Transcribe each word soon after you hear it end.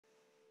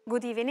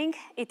Good evening.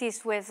 It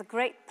is with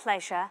great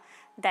pleasure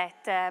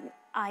that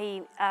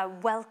I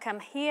welcome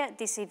here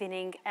this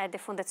evening at the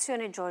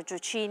Fondazione Giorgio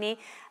Cini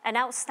an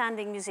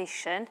outstanding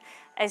musician,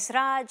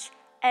 esraj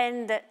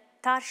and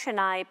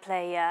shehnai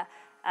player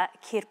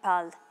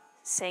Kirpal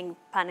Singh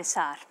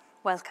Panesar.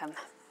 Welcome.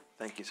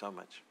 Thank you so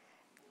much.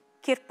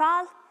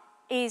 Kirpal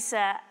is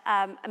a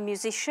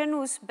musician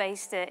who's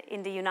based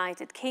in the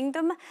United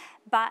Kingdom,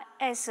 but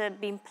has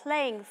been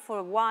playing for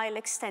a while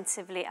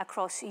extensively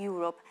across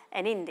Europe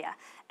and India.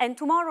 And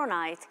tomorrow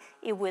night,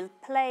 he will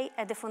play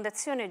at the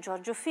Fondazione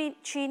Giorgio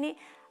Cini,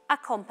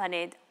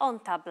 accompanied on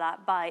tabla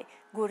by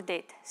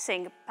Gurdev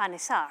Singh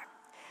Panesar.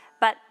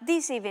 But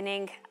this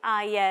evening,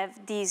 I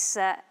have this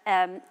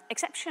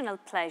exceptional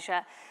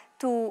pleasure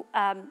to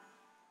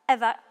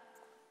have a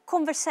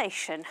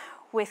conversation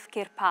with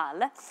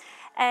Kirpal.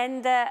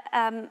 And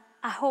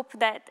I hope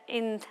that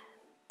in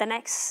the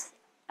next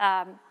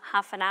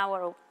half an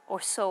hour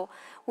or so,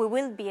 we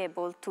will be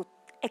able to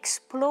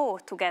explore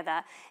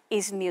together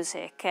his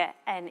music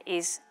and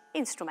his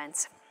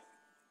instruments.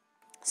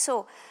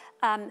 So,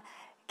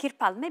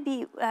 Kirpal,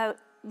 maybe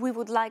we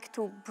would like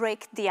to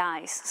break the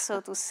ice,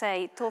 so to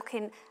say,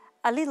 talking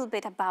a little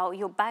bit about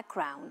your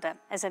background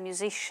as a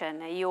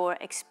musician, your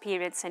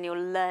experience and your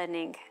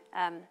learning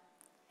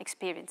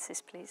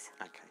experiences, please.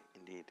 Okay,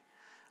 indeed.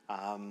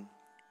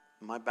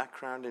 My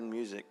background in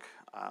music,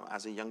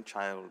 as a young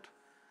child,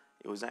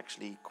 it was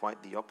actually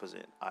quite the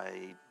opposite.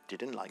 I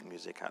didn't like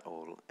music at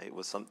all. It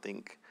was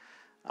something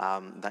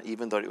that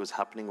even though it was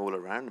happening all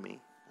around me,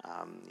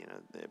 you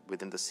know,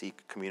 within the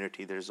Sikh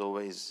community, there's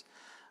always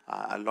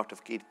a lot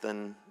of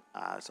kirtan,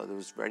 so there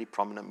was very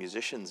prominent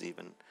musicians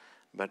even,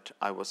 but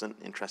I wasn't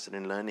interested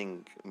in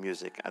learning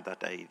music at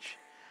that age.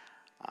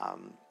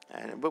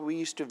 But we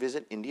used to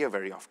visit India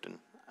very often,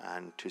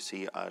 and to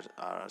see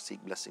our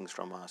Sikh blessings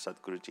from our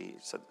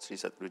Sadhguruji, Sri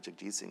Sadhguru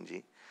Jagjit Singh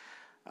Ji,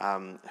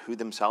 who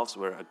themselves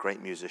were a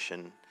great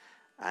musician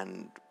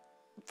and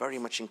very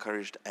much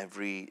encouraged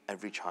every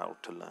child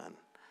to learn.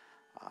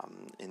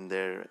 In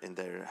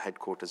their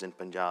headquarters in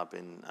Punjab,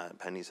 in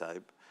Pani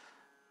Sahib,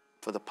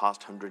 for the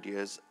past 100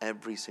 years,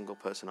 every single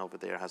person over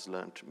there has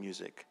learnt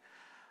music.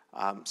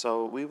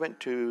 So we went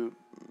to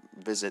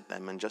visit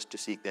them and just to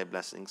seek their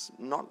blessings,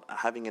 not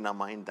having in our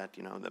mind that,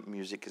 you know, that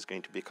music is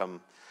going to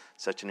become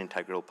such an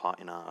integral part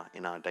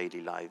in our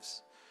daily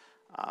lives.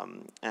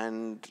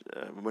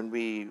 When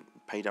we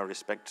paid our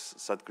respects,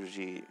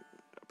 Sadhguruji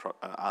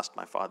asked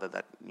my father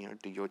that, you know,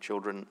 do your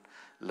children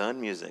learn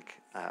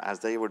music, as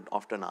they would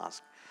often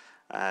ask.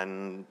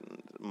 And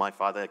my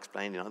father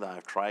explained, you know, that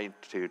I've tried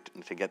to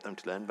get them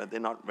to learn, but they're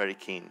not very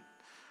keen.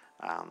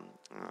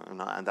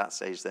 At that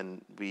stage,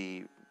 then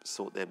we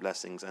sought their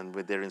blessings, and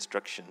with their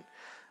instruction,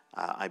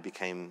 I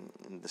became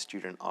the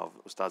student of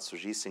Ustad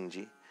Surjeet Singh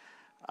Ji,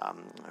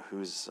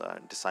 who's a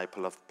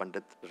disciple of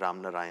Pandit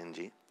Ram Narayan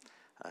Ji,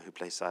 who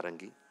plays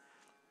sarangi.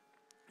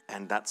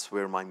 And that's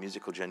where my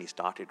musical journey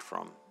started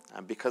from.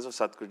 And because of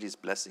Sadhguruji's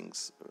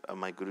blessings,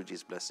 my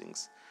Guruji's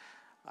blessings,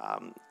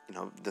 you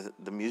know,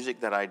 the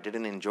music that I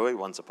didn't enjoy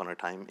once upon a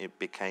time, it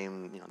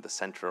became, you know, the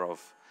center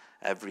of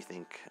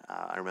everything.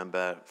 I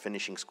remember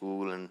finishing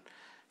school and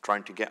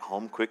trying to get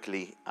home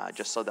quickly,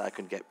 just so that I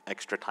could get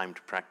extra time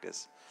to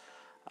practice.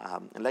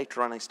 And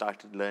later on, I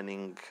started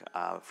learning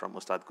from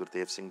Ustad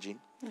Gurdev Singh Ji,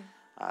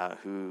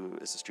 who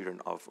is a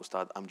student of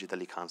Ustad Amjad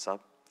Ali Khan Sahab.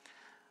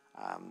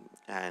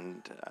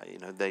 You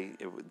know,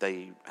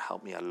 they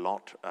helped me a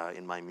lot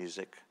in my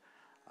music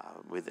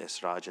with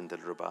esraj and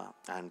dilruba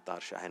and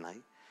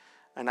shehnai.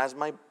 And as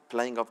my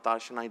playing of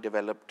shehnai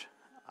developed,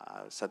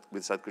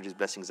 with Sadhguruji's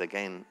blessings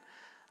again,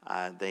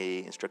 they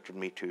instructed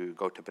me to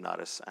go to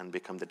Benares and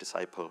become the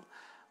disciple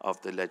of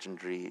the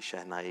legendary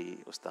shehnai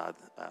Ustad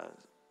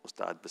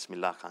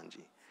Bismillah Khan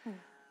Ji.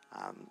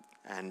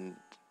 And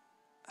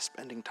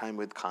spending time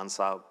with Khan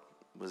Sahab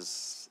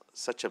was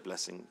such a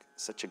blessing,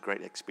 such a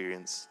great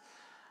experience.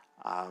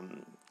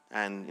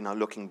 And, you know,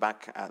 looking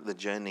back at the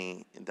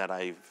journey that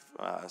I've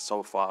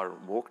so far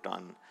walked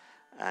on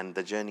and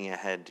the journey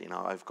ahead, you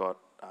know, I've got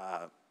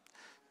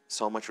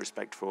so much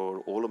respect for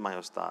all of my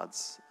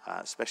ustads,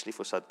 especially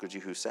for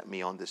Sadhguruji, who set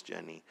me on this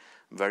journey.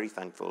 I'm very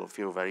thankful,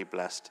 feel very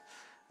blessed.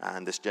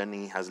 And this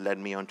journey has led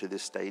me onto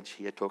this stage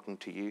here talking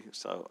to you.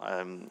 So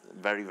I'm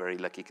very, very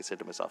lucky,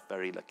 consider myself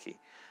very lucky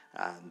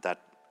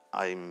that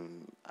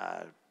I'm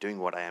doing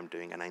what I am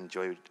doing, and I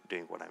enjoy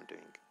doing what I'm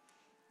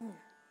doing.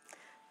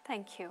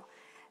 Thank you.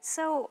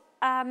 So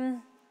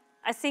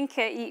I think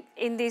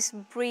in this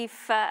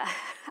brief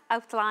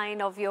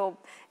outline of your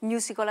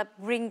musical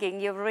upbringing,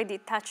 you've already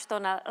touched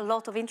on a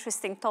lot of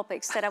interesting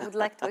topics that I would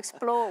like to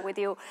explore with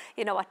you.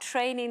 You know, a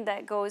training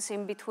that goes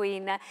in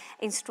between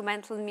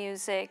instrumental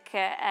music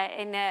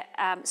and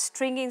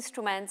string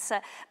instruments,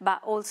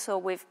 but also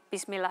with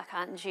Bismillah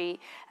Khan Ji,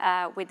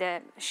 with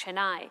the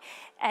shehnai,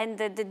 and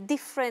the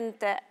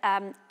different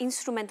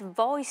instrument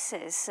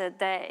voices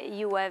that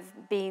you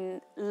have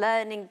been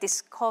learning,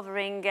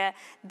 discovering,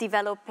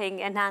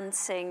 developing,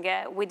 enhancing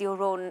with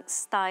your own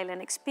style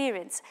and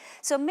experience.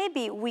 So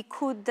maybe we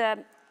could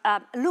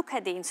look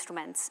at the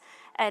instruments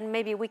and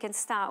maybe we can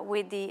start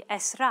with the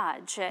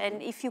esraj,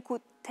 and if you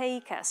could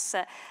take us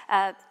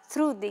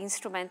through the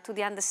instrument to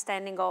the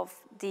understanding of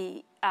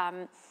the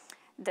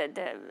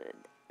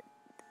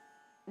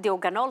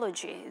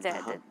organology,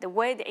 the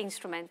way the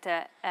instrument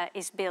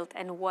is built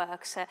and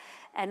works,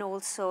 and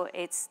also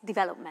its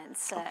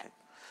developments. Okay.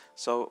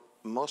 So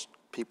most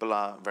people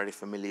are very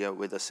familiar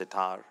with a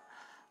sitar,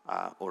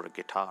 or a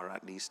guitar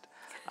at least.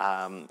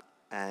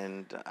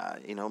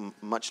 You know,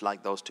 much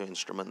like those two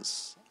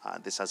instruments,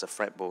 this has a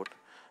fretboard,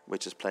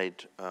 which is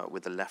played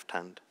with the left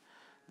hand.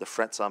 The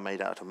frets are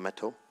made out of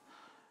metal.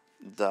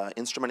 The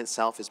instrument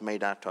itself is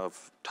made out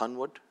of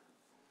tunwood,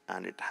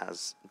 and it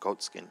has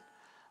goat skin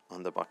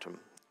on the bottom,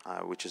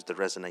 which is the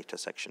resonator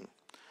section.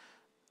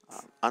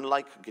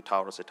 Unlike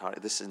guitar or sitar,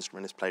 this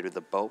instrument is played with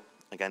a bow.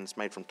 Again, it's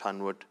made from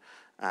tunwood,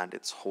 and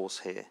it's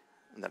horsehair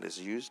that is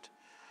used.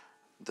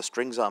 The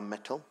strings are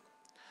metal,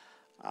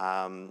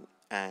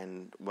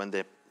 and when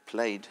they're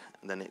played,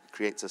 then it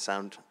creates a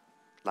sound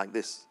like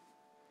this.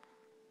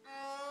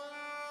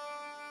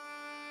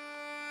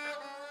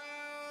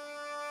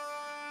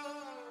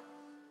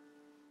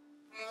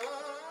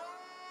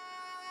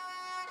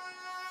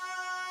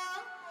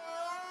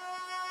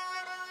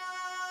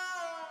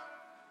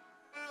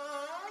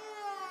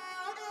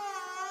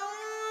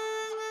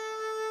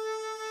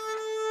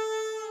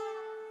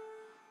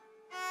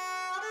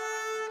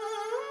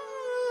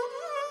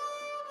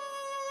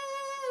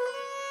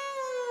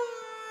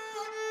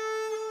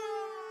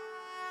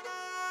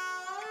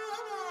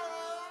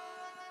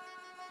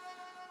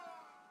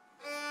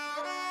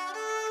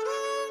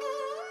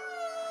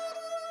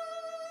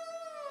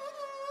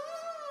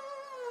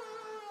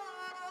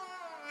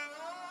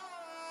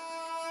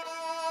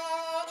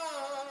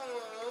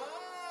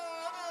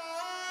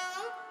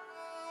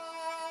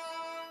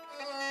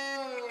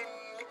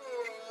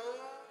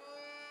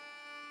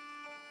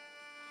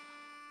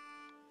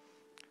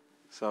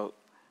 So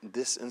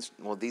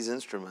these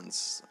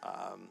instruments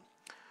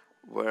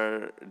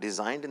were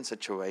designed in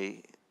such a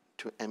way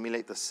to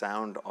emulate the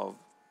sound of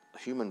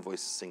human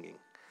voice singing.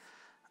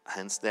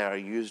 Hence, they are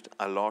used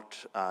a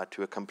lot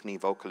to accompany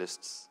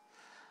vocalists.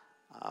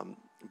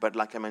 But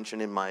like I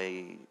mentioned in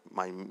my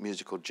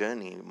musical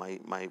journey,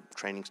 my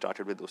training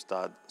started with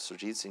Ustad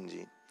Surjeet Singh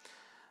ji.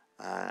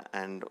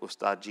 And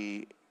Ustad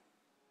ji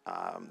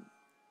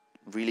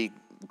really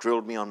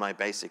drilled me on my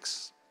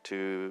basics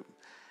to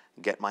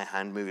get my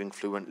hand moving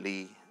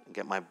fluently,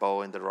 get my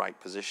bow in the right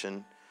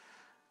position.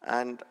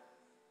 And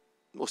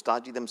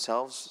Ustad ji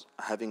themselves,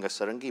 having a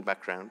sarangi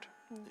background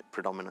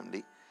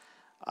predominantly,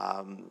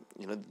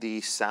 you know,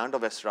 the sound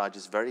of esraj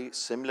is very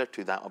similar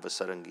to that of a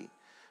sarangi,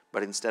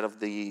 but instead of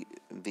the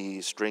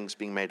strings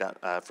being made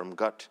out from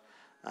gut,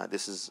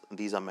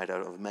 these are made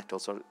out of metal,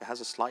 so it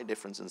has a slight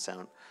difference in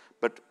sound.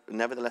 But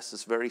nevertheless,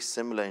 it's very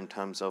similar in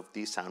terms of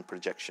the sound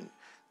projection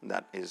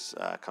that is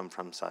come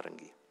from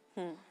sarangi.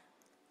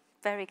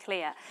 Very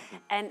clear.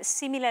 And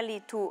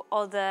similarly to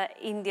other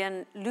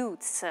Indian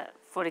lutes,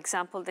 for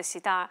example, the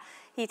sitar,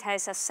 it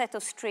has a set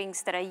of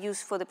strings that are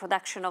used for the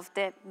production of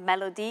the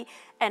melody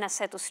and a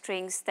set of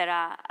strings that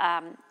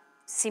are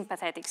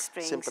sympathetic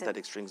strings.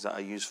 Sympathetic strings that are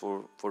used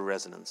for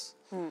resonance.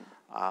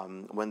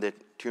 When they're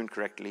tuned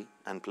correctly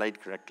and played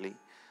correctly,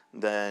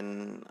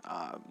 then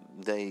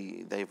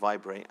they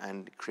vibrate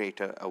and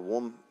create a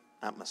warm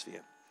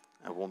atmosphere,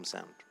 a warm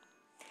sound.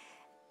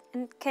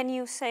 And can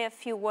you say a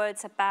few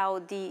words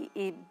about the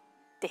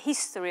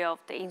history of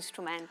the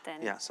instrument?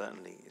 Yeah,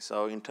 certainly.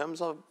 So in terms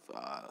of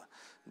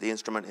the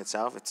instrument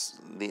itself,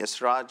 the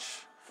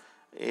esraj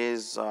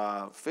is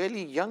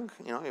fairly young,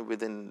 you know,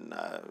 within,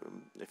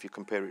 if you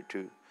compare it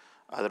to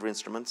other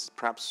instruments,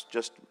 perhaps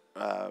just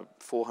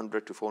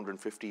 400 to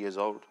 450 years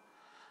old.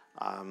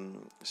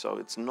 So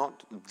it's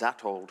not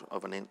that old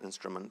of an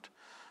instrument.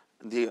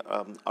 The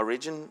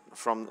origin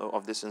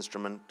of this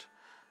instrument,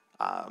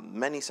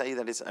 many say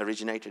that it's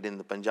originated in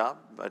the Punjab,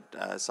 but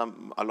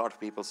a lot of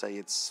people say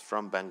it's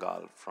from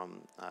Bengal,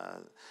 from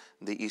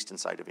the eastern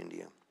side of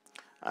India.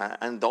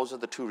 And those are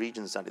the two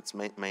regions that it's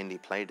mainly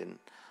played in.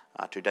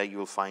 Today you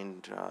will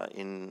find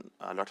in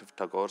a lot of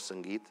Tagore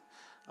Sangeet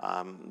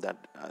that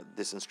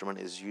this instrument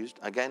is used,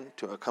 again,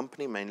 to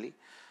accompany mainly.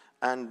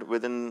 And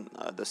within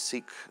the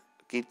Sikh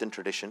Kirtan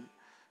tradition,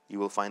 you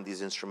will find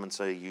these instruments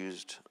are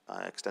used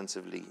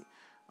extensively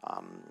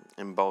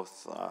in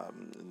both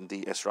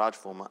the esraj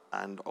form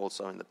and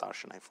also in the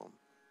shehnai form.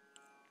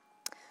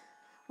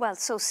 Well,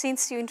 so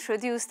since you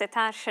introduced the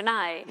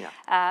shehnai,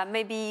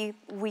 maybe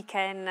we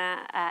can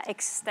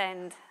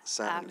extend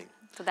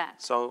to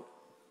that. So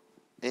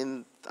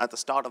at the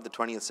start of the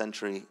 20th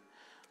century,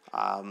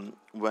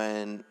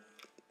 when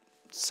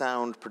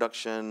sound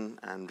production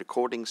and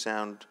recording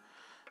sound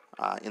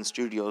in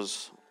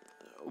studios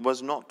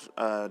was not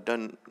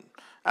done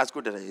as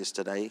good as it is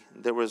today,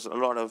 there was a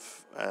lot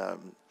of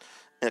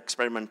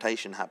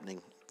experimentation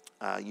happening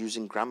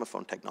using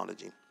gramophone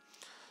technology.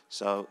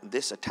 So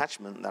this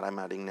attachment that I'm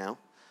adding now,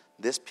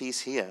 this piece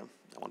here,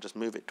 I'll just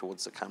move it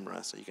towards the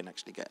camera so you can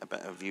actually get a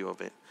better view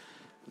of it.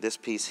 This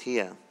piece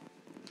here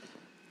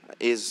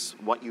is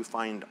what you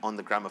find on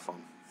the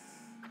gramophone.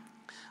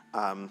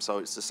 So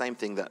it's the same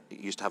thing that you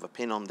used to have a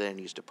pin on there and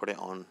you used to put it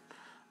on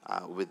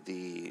with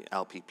the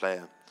LP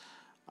player.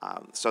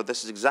 So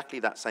this is exactly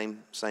that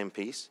same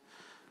piece.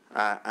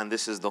 And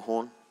this is the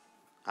horn,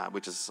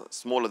 which is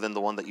smaller than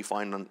the one that you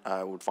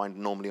would find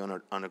normally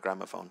on a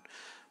gramophone.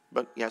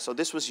 But yeah, so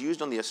this was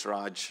used on the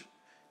esraj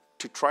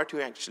to try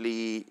to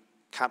actually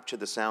capture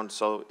the sound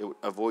so it would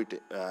avoid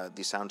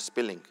the sound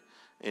spilling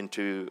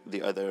into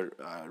the other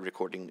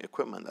recording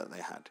equipment that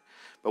they had.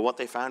 But what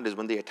they found is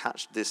when they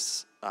attached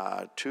this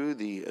to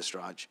the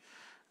esraj,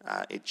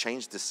 it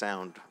changed the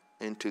sound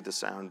into the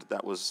sound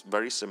that was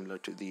very similar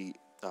to the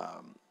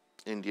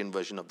Indian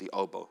version of the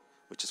oboe,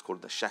 which is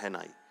called the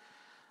shehnai.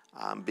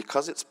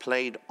 Because it's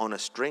played on a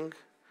string,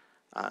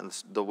 and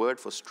the word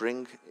for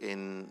string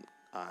in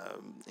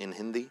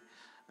Hindi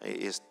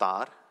is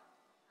tar.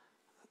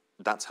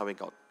 That's how it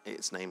got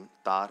its name,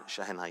 tar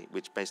shehnai,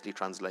 which basically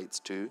translates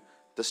to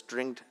the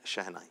stringed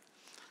shehnai.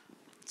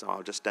 So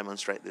I'll just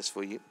demonstrate this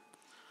for you.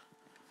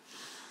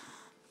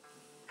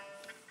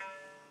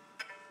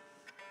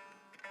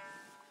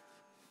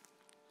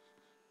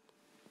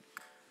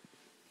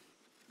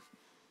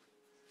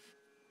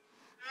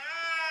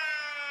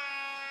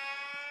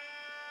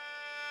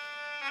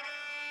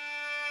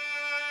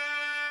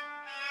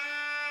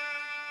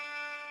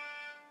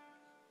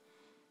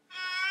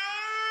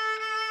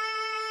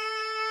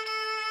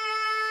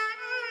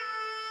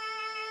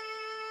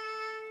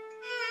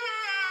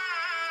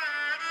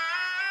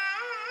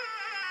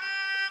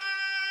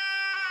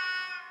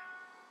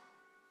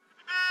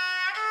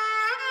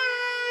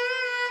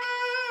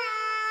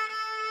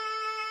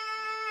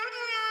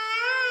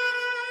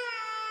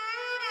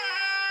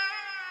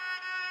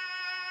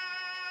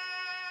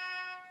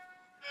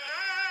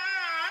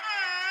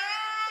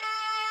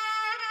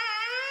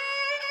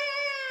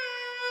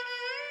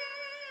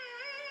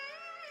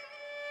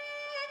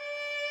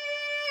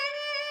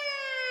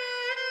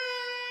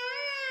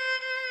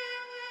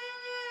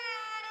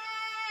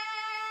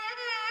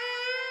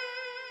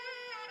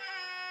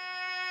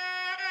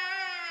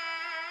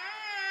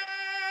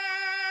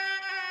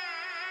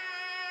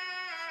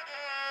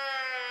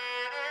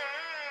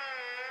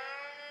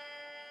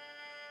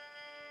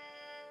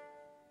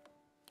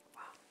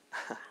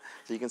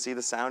 So you can see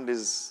the sound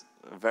is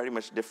very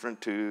much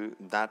different to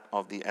that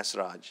of the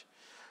esraj.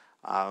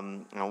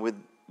 And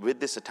with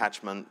this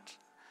attachment,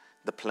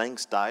 the playing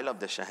style of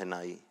the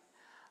shehnai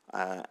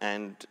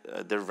and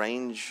the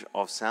range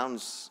of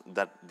sounds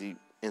that the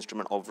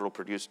instrument overall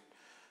produced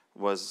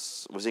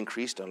was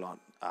increased a lot,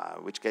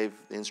 which gave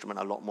the instrument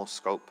a lot more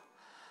scope.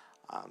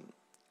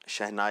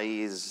 Shehnai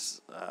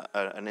is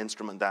an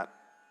instrument that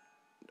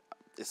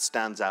it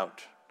stands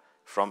out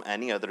from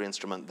any other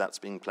instrument that's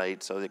being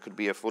played. So there could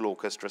be a full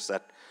orchestra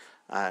set,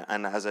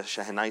 and as a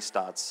shehnai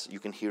starts, you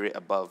can hear it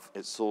above.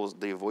 It soars,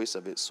 the voice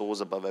of it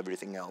soars above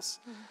everything else.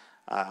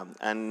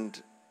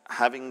 And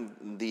having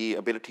the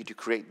ability to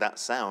create that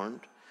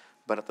sound,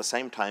 but at the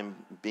same time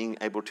being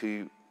able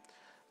to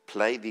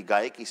play the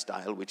gayaki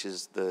style, which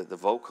is the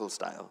vocal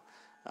style,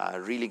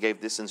 really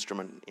gave this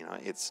instrument,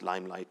 its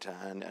limelight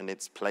and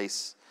its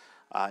place.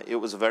 It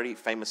was a very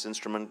famous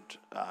instrument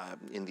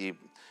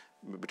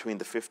between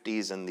the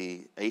 50s and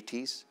the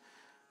 80s.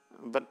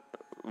 But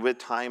with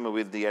time,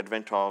 with the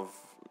advent of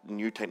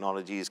new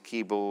technologies,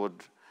 keyboard,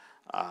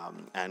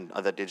 and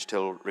other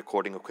digital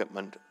recording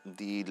equipment,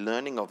 the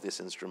learning of this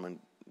instrument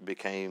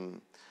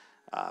became,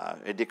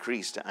 it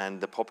decreased,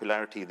 and the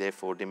popularity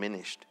therefore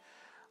diminished.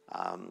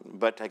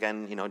 But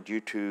again,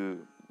 due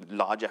to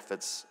large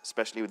efforts,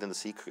 especially within the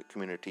Sikh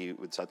community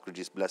with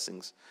Sadhguruji's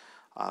blessings,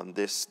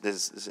 this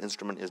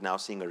instrument is now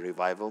seeing a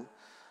revival.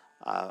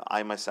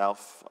 I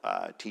myself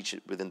teach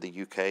it within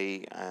the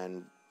UK,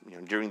 and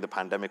during the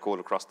pandemic all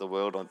across the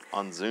world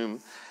on Zoom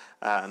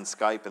and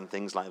Skype and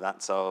things like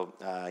that. So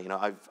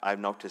I've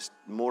noticed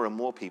more and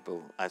more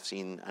people I've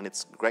seen, and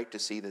it's great to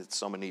see that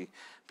so many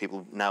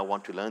people now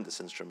want to learn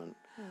this instrument,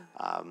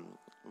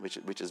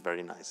 which is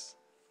very nice.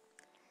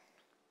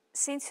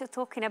 Since you're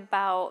talking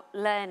about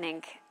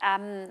learning,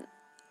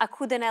 I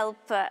couldn't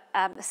help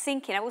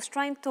thinking. I was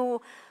trying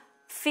to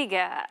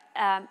figure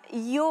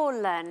your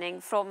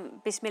learning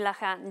from Bismillah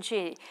Khan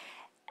ji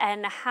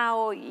and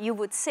how you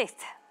would sit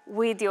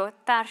with your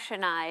tar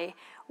shehnai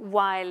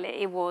while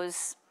he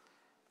was,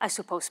 I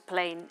suppose,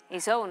 playing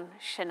his own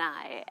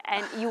shehnai,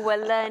 and you were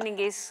learning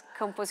his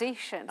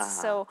compositions.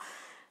 So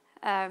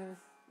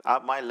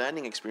my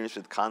learning experience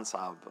with Khan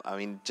Sahab, I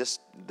mean,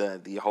 just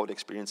the whole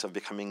experience of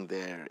becoming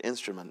their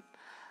instrument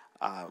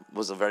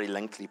was a very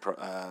lengthy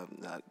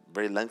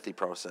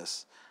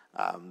process.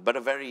 But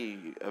a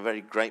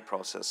very great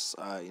process,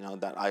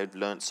 that I've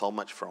learned so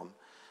much from.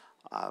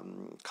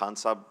 Khan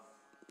Sahab,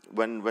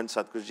 when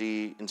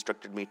Sadhguruji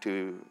instructed me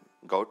to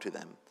go to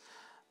them,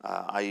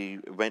 I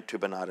went to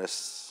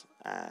Benares,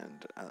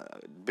 and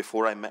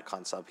before I met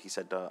Khan Sahab, he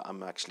said,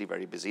 I'm actually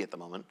very busy at the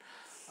moment,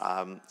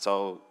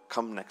 so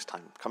come next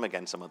time, come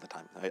again some other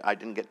time. I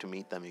didn't get to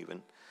meet them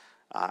even.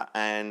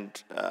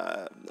 And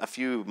a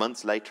few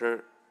months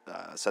later,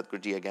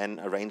 Sadhguruji again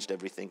arranged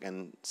everything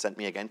and sent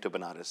me again to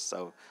Benares.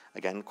 So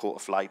again, caught a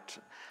flight,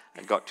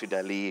 I got to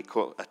Delhi,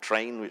 caught a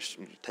train, which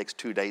takes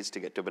 2 days to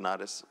get to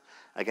Benares.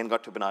 Again,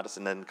 got to Benares,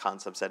 and then Khan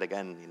Sahib said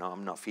again, you know,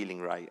 I'm not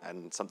feeling right,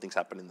 and something's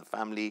happened in the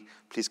family,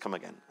 please come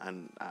again.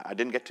 And I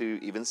didn't get to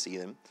even see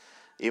them.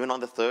 Even on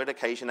the third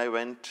occasion I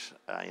went,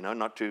 you know,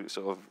 not to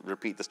sort of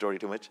repeat the story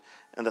too much,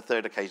 on the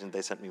third occasion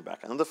they sent me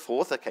back. And on the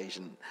fourth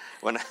occasion,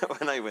 when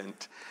I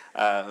went,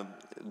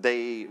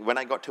 when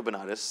I got to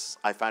Benares,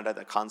 I found out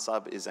that Khan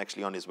Sahib is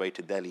actually on his way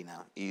to Delhi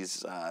now.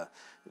 He's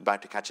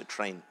about to catch a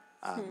train.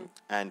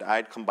 And I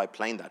had come by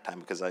plane that time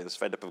because I was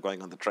fed up of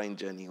going on the train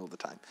journey all the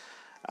time.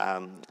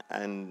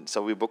 And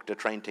so we booked a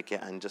train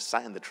ticket and just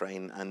sat in the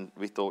train, and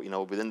we thought, you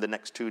know, within the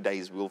next 2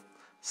 days, we'll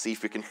see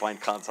if we can find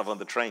Khan Sahib on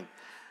the train.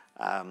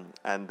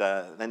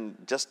 Then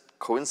just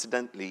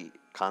coincidentally,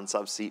 Khan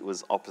Sahib's seat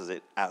was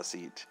opposite our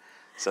seat.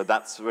 So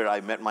that's where I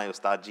met my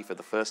Ustadji for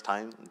the first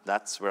time.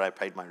 That's where I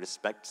paid my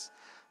respects.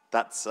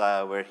 That's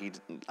where he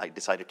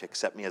decided to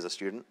accept me as a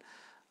student.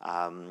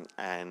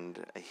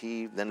 And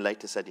he then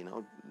later said, you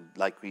know,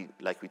 like we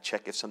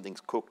check if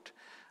something's cooked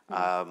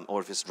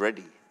or if it's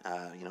ready.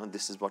 You know,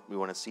 this is what we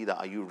want to see. That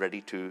are you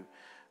ready to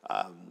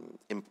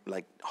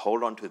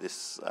hold on to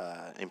this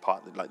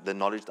impart, like the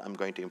knowledge that I'm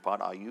going to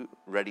impart? Are you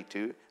ready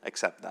to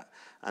accept that?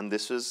 And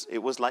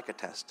it was like a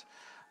test,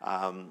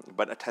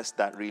 but a test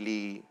that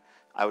really,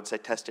 I would say,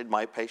 tested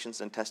my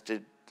patience and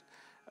tested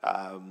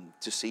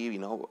to see, you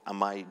know,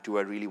 do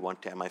I really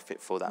want to? Am I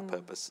fit for that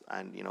purpose?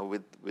 And you know,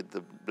 with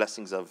the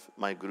blessings of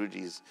my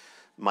Gurujis,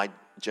 my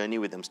journey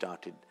with them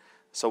started.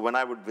 So when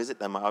I would visit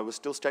them, I was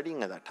still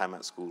studying at that time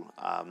at school,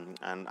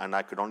 and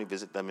I could only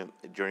visit them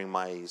during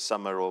my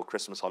summer or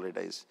Christmas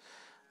holidays.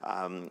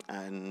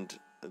 And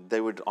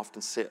they would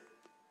often sit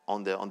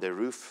on their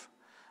roof,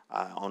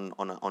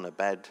 on a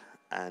bed,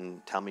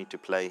 and tell me to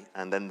play.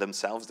 And then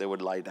themselves, they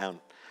would lie down.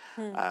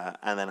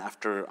 And then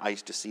after I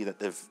used to see that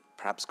they've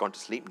perhaps gone to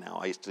sleep now,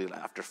 I used to,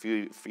 after a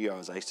few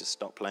hours, I used to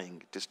stop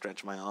playing to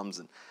stretch my arms,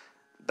 and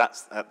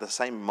that's at the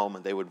same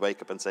moment they would wake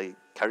up and say,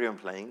 carry on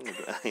playing,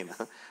 you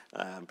know,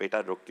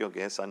 beta ruk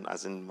kyoge, son,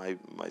 as in my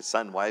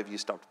son, why have you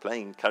stopped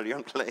playing? Carry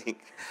on playing.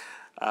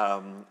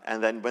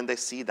 And then when they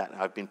see that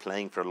I've been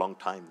playing for a long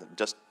time,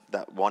 just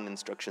that one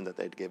instruction that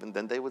they'd given,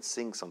 then they would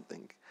sing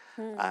something.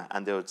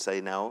 And they would say,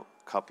 now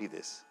copy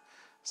this.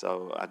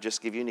 So I'll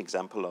just give you an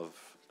example of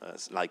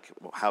like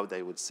how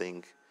they would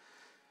sing.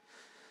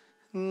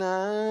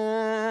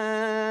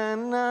 Na,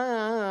 na,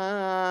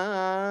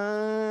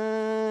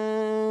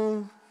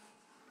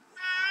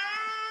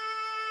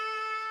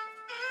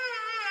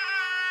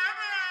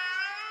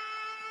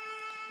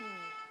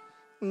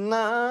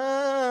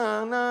 na,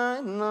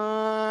 na,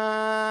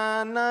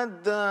 na, na,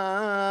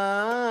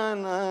 da,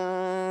 na.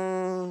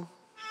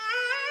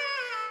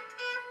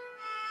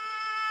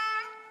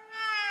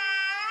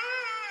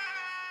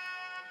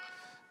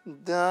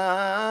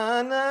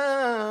 Da,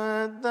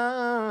 na,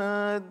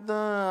 da,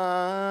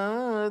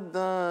 da,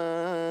 da.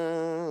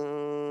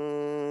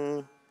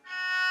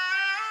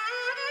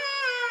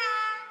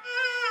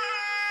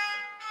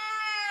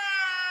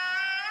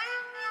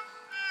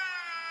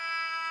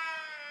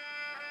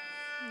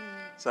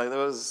 So there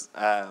was,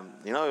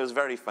 you know, it was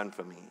very fun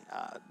for me.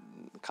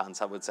 Khan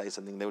Sahib would say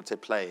something, they would say,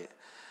 play it.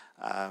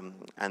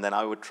 And then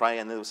I would try,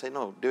 and they would say,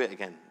 no, do it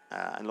again.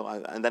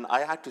 And then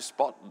I had to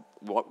spot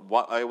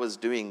what I was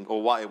doing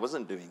or what I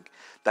wasn't doing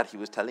that he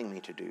was telling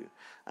me to do.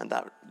 And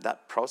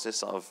that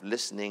process of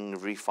listening,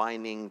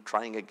 refining,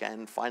 trying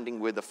again, finding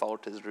where the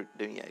fault is,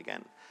 doing it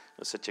again, it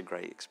was such a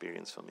great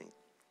experience for me.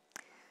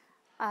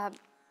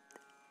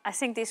 I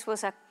think this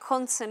was a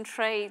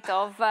concentrate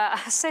of a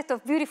set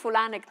of beautiful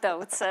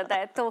anecdotes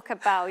that talk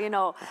about, you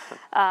know,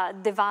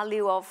 the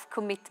value of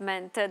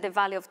commitment, the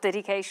value of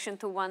dedication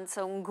to one's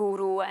own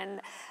guru,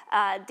 and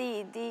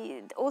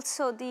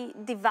also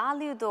the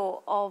value,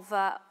 though, of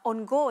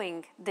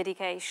ongoing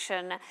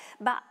dedication.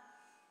 But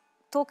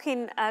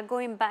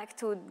going back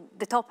to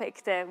the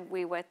topic that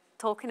we were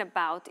talking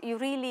about, you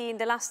really, in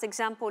the last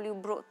example, you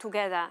brought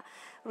together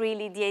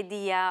really the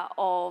idea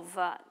of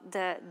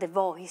the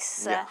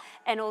voice,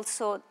 and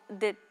also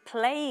the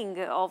playing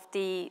of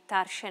the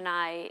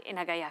shehnai in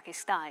a Gayaki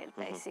style,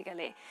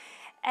 basically.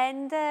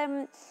 And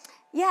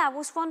yeah, I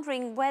was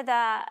wondering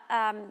whether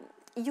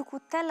you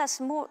could tell us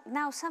more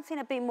now, something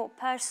a bit more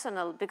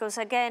personal, because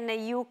again,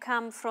 you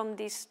come from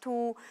these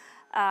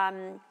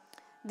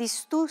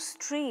two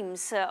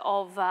streams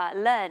of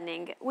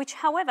learning, which,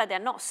 however, they're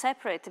not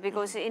separate,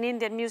 because in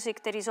Indian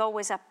music there is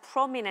always a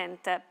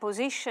prominent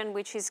position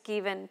which is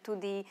given to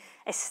the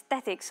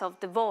aesthetics of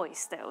the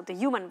voice, or the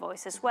human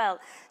voice as well.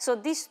 So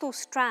these two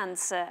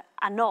strands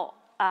are not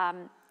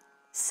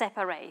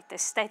separate.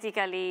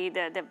 Aesthetically,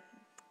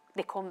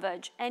 they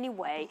converge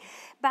anyway.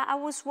 But I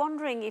was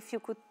wondering if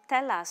you could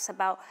tell us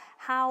about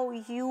how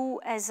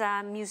you, as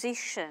a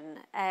musician,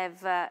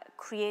 have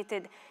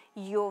created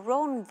your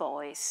own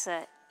voice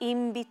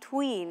in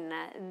between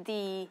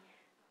the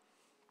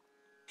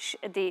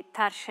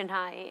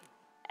shehnai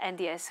and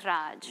the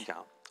esraj.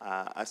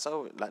 Yeah,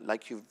 so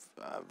like you've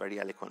very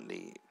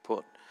eloquently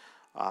put,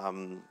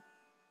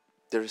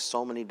 There is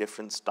so many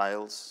different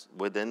styles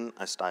within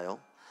a style,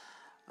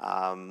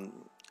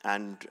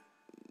 and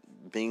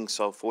being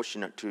so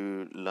fortunate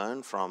to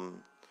learn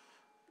from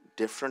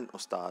different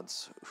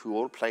ustads who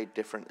all played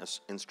different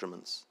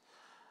instruments,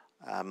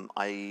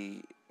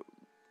 I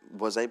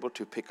was able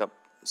to pick up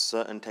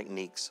certain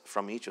techniques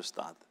from each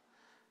ustad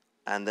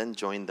and then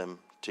join them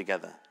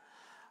together.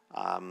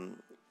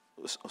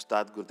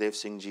 Ustad Gurdev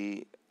Singh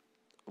Ji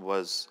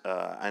was,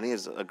 and he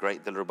is a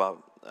great Dilruba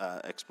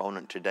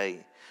exponent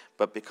today,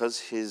 but because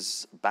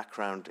his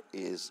background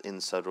is in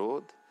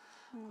sarod,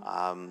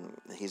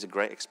 he's a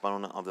great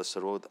exponent of the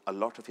sarod. A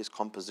lot of his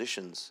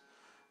compositions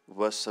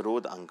were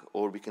sarod ang,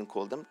 or we can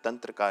call them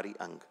tantrakari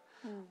ang.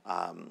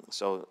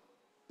 So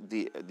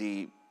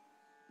the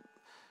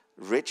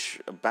rich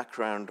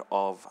background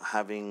of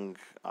having,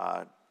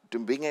 to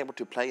being able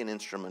to play an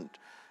instrument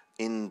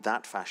in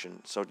that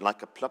fashion, so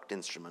like a plucked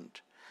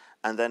instrument,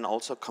 and then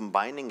also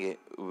combining it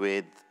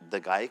with the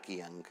gayaki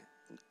yang,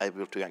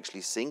 able to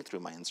actually sing through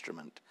my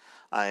instrument.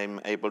 I'm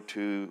able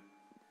to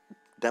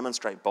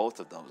demonstrate both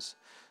of those.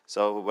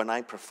 So when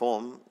I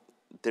perform,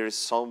 there's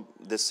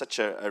such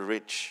a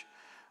rich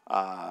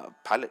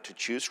palette to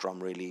choose from,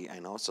 really,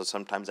 you know. So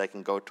sometimes I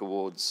can go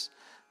towards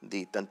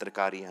the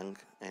tantrakari yang,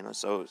 you know.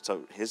 So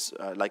his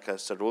like a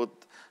sarod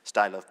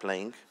style of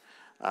playing,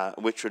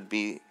 which would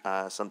be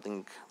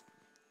something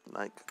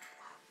like.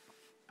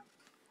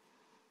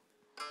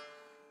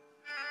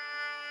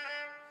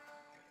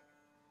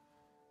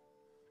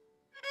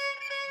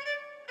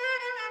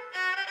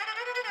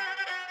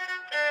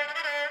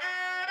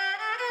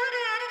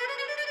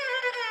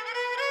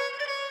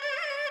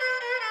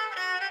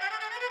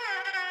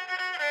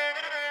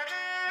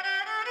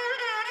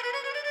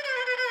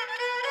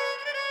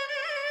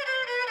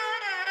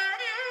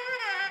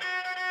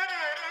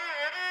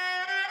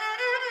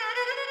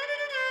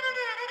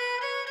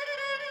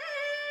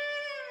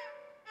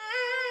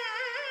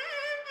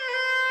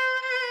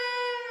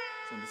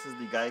 So this is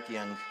the gayaki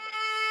yang.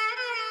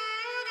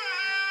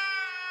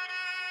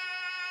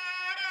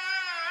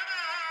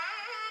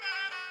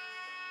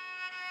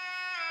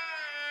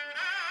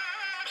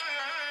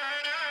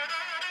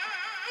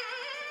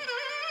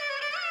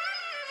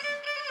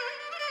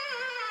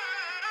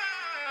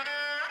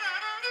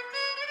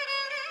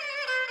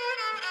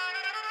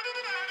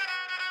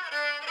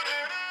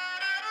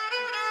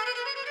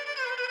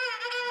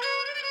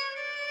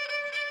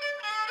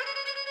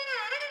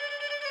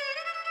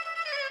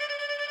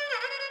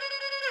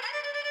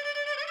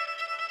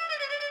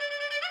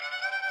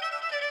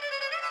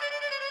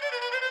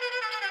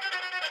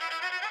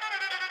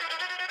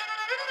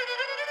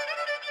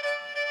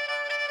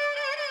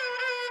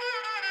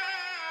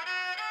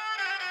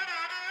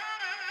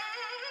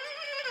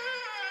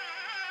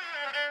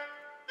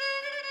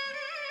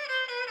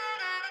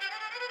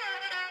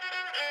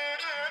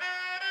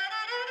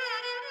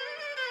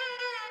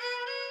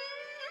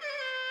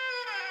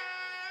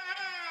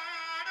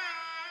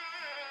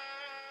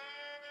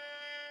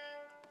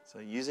 So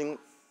using,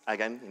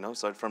 again, you know,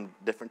 so from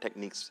different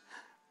techniques,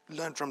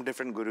 learn from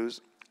different gurus,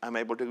 I'm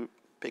able to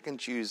pick and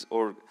choose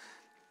or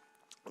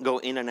go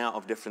in and out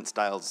of different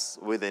styles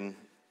within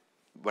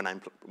when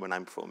I'm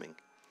performing.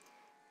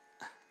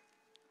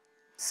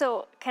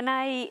 So can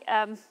I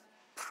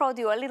prod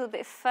you a little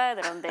bit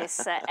further on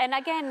this? And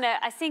again,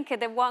 I think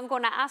that what I'm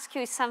going to ask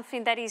you is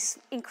something that is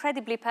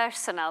incredibly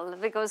personal,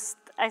 because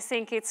I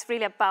think it's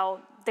really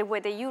about the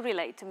way that you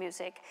relate to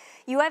music.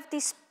 You have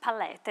this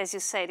palette, as you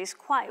said, is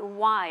quite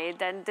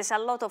wide, and there's a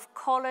lot of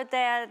color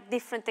there,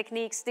 different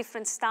techniques,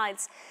 different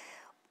styles.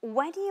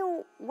 When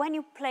you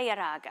play a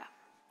raga,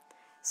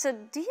 so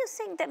do you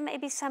think that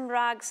maybe some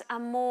rags are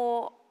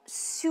more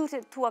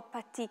suited to a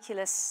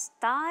particular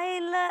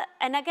style?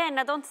 And again,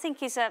 I don't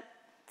think it's a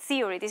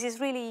theory, this is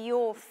really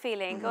your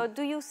feeling, or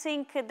do you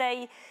think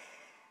that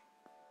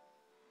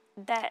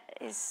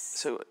is...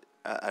 So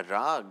a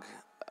rag,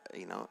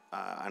 you know,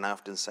 and I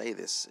often say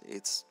this,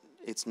 it's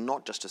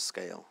not just a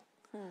scale.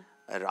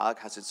 A rag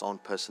has its own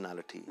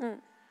personality.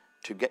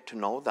 To get to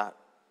know that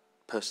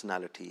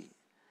personality,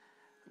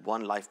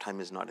 one lifetime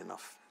is not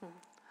enough.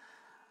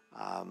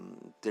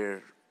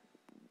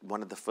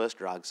 One of the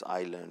first rags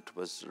I learned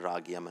was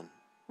Rag Yaman.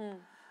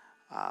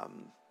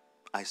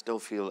 I still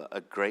feel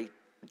a great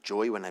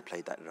joy when I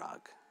play that rag.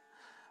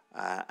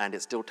 And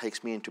it still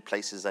takes me into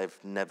places I've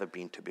never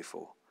been to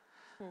before.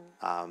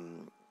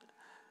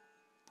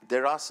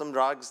 There are some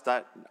rags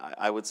that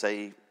I would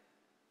say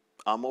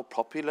are more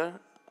popular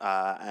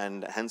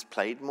and hence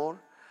played more.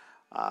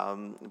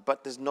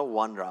 But there's no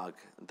one rag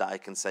that I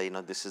can say, you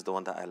know, this is the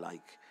one that I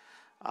like.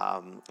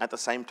 At the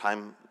same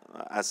time,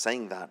 as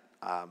saying that,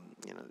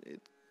 you know,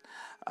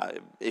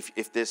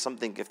 if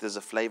there's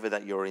a flavor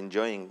that you're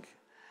enjoying,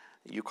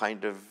 you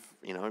kind of,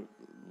 you know,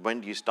 when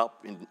do you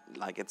stop?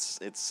 Like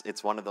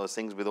it's one of those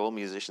things with all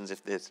musicians.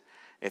 If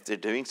they're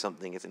doing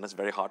something, it's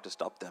very hard to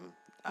stop them.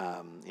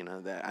 You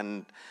know,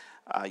 and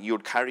you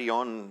would carry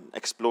on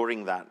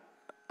exploring that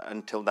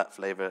until that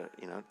flavor,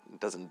 you know,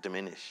 doesn't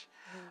diminish.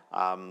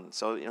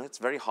 So, you know, it's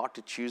very hard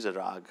to choose a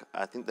rag.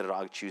 I think the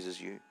rag chooses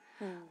you.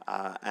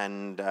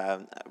 And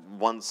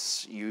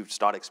once you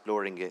start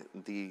exploring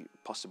it, the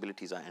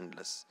possibilities are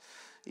endless.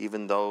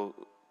 Even though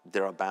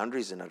there are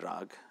boundaries in a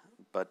rag,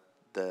 but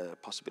the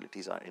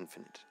possibilities are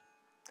infinite.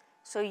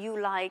 So you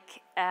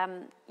like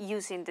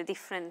using the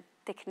different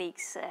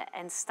techniques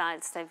and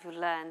styles that you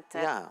learned?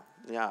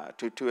 Yeah.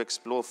 To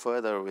explore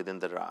further within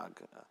the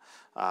rag.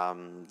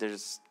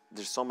 There's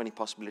so many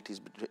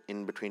possibilities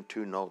in between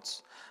two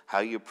notes. How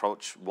you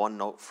approach one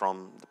note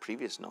from the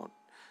previous note,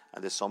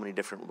 and there's so many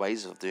different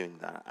ways of doing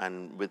that.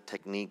 And with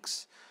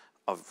techniques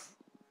of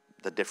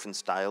the different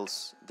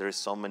styles, there is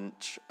so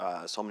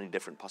many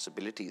different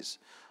possibilities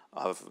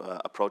of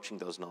approaching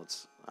those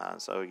notes.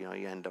 So you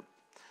end up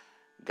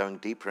going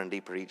deeper and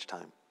deeper each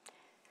time.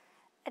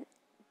 And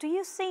do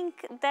you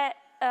think that,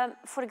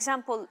 for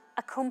example,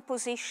 a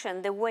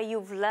composition, the way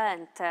you've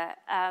learned,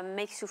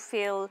 makes you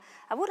feel,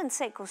 I wouldn't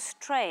say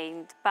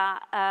constrained,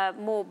 but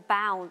more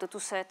bound to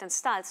certain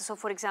styles? So,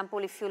 for example,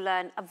 if you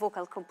learn a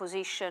vocal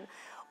composition,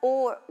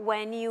 or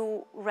when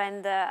you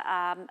render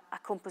a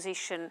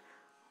composition,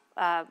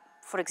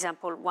 for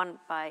example, one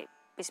by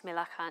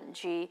Bismillah Khan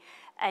Ji,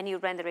 and you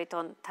render it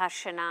on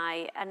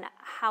shehnai, and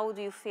how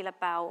do you feel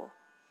about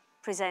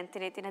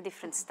presenting it in a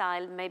different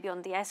style, maybe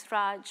on the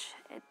esraj?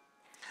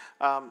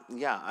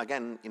 Yeah,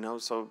 again,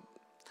 so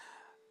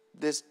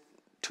there's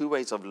two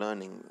ways of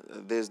learning.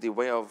 There's the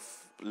way of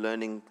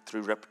learning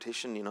through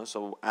repetition,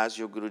 so as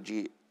your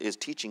Guruji is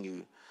teaching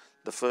you,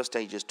 the first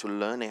stage is to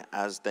learn it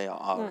as they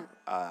are,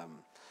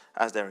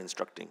 as they're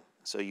instructing.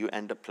 So you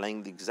end up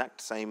playing the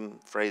exact same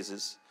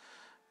phrases,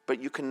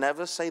 but you can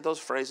never say those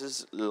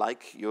phrases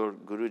like your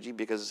Guruji,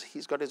 because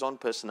he's got his own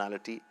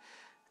personality.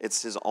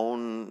 It's his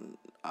own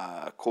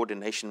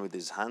coordination with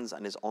his hands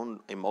and his own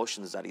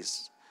emotions that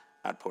he's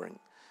outpouring.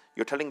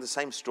 You're telling the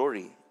same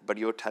story, but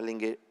you're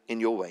telling it in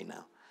your way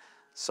now.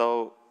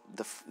 So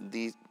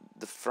the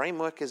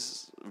framework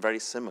is very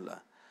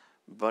similar,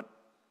 but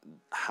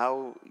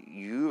how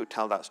you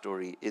tell that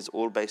story is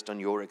all based on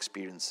your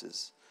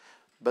experiences.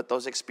 But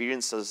those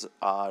experiences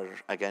are,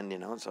 again,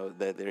 so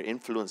they're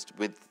influenced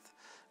with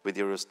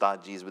your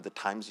Ustadjis, with the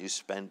times you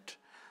spent.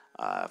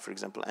 For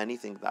example,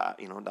 anything that,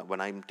 that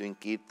when I'm doing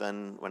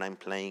Kirtan, when I'm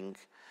playing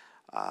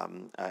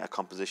a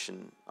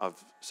composition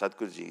of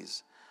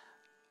Sadhguruji's,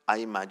 I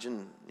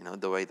imagine,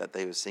 the way that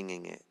they were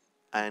singing it.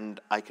 And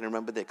I can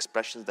remember the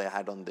expressions they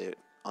had on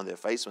their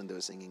face when they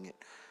were singing it.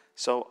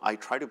 So I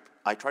try to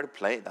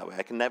play it that way.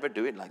 I can never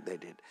do it like they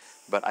did.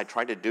 But I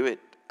try to do it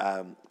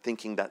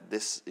thinking that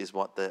this is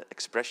what the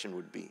expression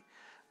would be.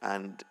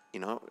 And,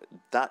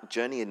 that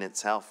journey in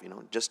itself,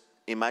 just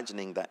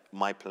imagining that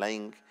my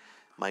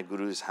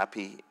Guru is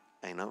happy,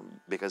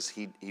 because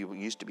he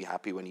used to be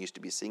happy when he used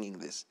to be singing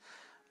this.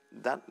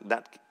 That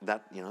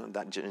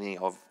journey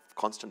of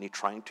constantly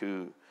trying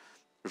to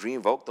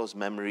re-evoke those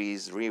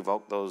memories,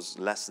 re-evoke those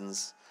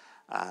lessons,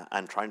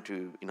 and trying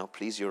to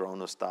please your own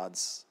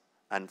ustads,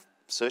 and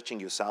searching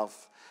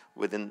yourself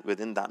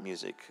within that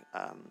music,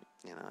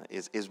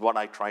 is what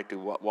I try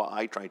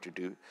to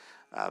do.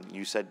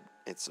 You said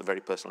it's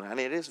very personal, and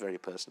it is very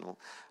personal.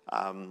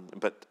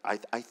 But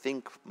I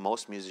think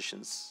most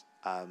musicians,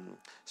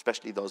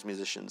 especially those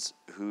musicians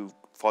who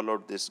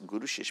followed this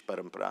Guru Shish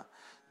Parampara,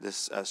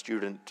 this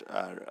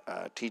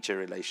student-teacher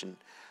relation,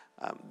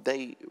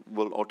 they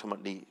will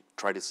ultimately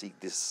try to seek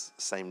this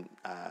same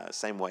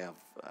way of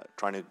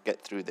trying to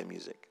get through their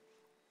music.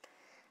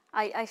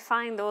 I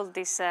find all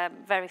this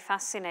very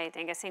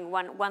fascinating. I think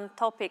one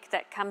topic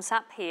that comes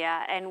up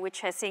here, and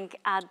which I think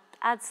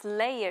adds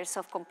layers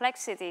of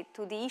complexity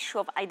to the issue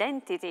of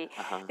identity,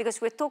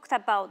 because we talked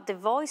about the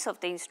voice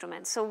of the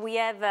instrument. So we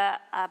have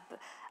a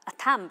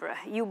timbre.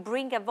 You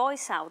bring a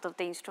voice out of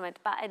the instrument,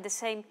 but at the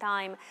same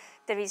time,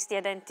 there is the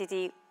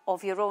identity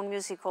of your own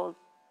musical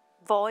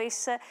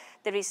voice.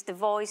 There is the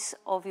voice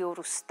of your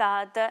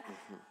ustad,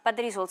 but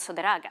there is also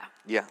the raga.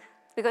 Yeah.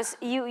 Because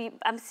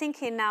I'm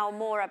thinking now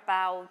more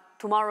about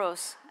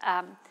tomorrow's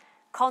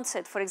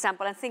concert, for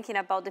example. I'm thinking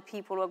about the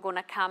people who are going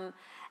to come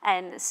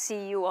and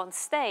see you on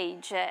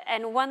stage.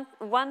 And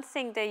one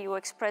thing that you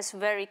express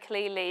very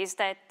clearly is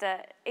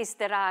that it's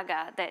the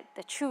raga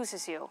that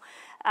chooses you.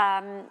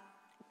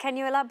 Can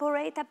you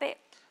elaborate a bit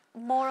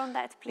more on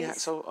that, please? Yeah,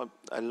 so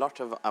a lot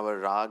of our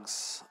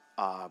rags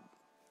are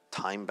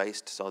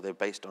time-based, so they're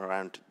based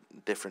around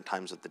different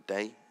times of the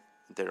day.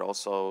 They're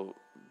also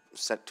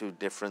set to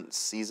different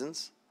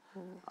seasons.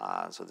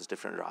 So there's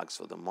different rags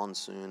for the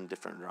monsoon,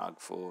 different rag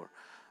for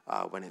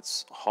when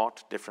it's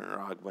hot, different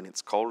rag when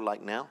it's cold,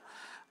 like now.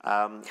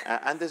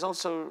 And there's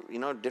also,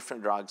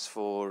 different rags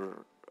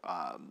for,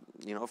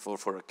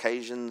 for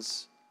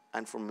occasions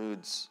and for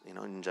moods,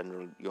 in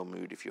general, your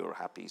mood, if you're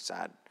happy,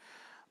 sad,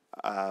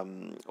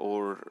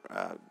 or,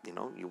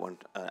 you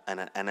want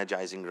an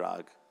energizing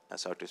rag,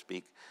 so to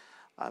speak.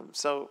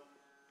 So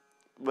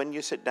when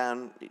you sit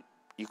down,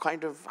 you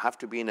kind of have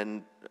to be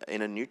in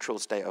a neutral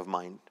state of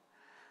mind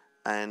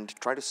and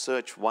try to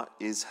search what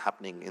is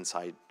happening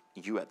inside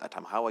you at that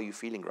time. How are you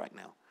feeling right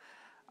now?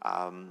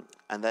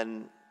 And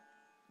then,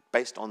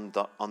 based on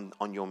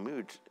your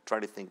mood, try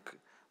to think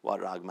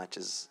what rag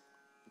matches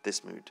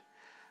this mood.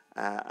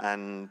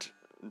 And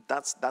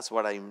that's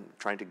what I'm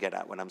trying to get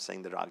at when I'm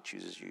saying the rag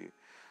chooses you.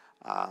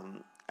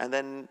 And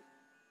then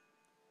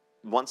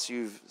once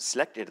you've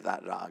selected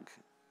that rag,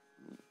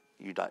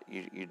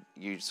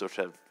 you sort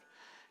of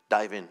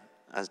dive in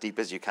as deep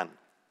as you can.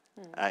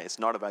 It's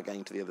not about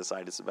getting to the other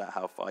side, it's about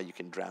how far you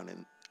can drown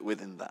in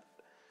within that.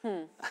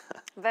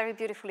 Very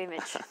beautiful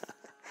image.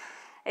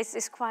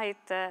 It's quite,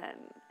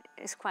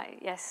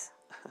 yes,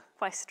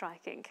 quite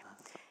striking.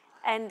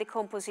 And the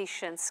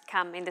compositions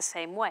come in the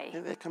same way.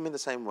 Yeah, they come in the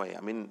same way.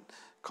 I mean,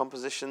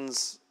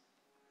 compositions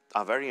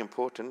are very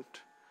important,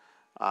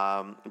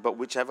 but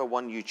whichever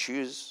one you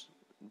choose,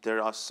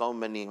 there are so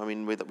many. I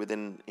mean,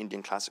 within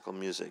Indian classical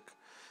music,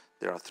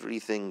 there are three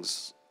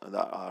things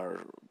that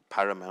are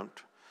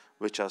paramount,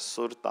 which are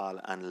sur, tal,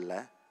 and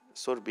le.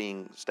 Sur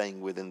being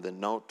staying within the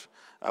note,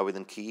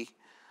 within key,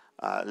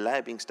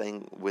 le being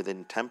staying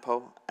within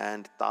tempo,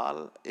 and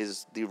tal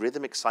is the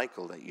rhythmic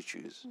cycle that you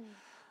choose.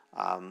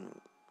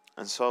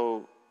 And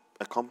so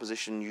a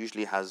composition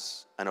usually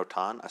has an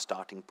otan, a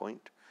starting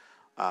point,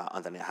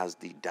 and then it has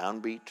the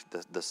downbeat,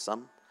 the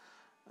sum.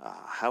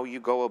 How you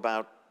go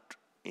about,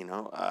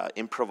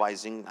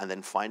 improvising and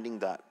then finding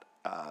that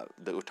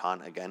the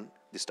utan again,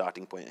 the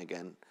starting point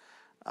again,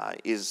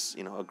 is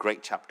a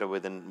great chapter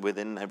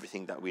within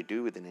everything that we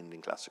do within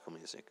Indian classical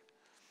music.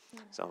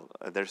 So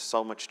there's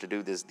so much to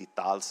do. There's the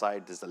tal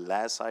side, there's the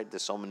la side.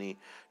 There's so many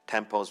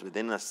tempos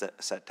within a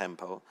set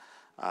tempo.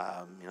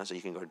 So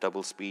you can go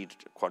double speed,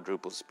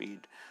 quadruple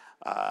speed,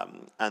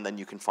 and then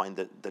you can find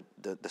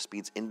the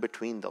speeds in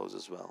between those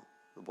as well.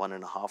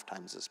 1.5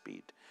 times the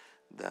speed,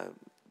 the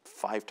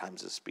 5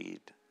 times the speed,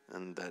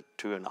 and the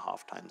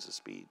 2.5 times the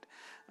speed.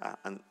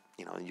 And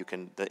you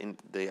can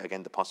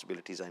again the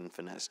possibilities are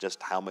infinite. It's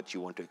just how much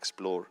you want to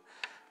explore,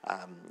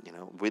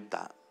 with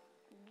that.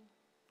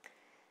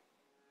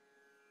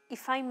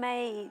 If I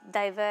may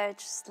diverge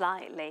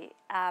slightly.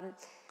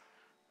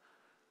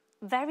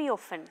 Very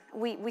often,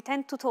 we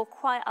tend to talk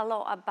quite a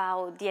lot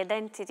about the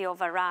identity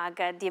of a rag,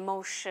 the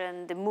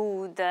emotion, the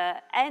mood,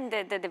 and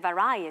the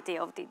variety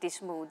of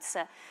these moods.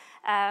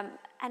 And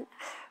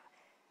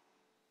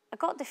I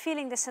got the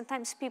feeling that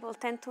sometimes people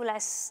tend to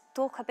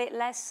talk a bit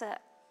less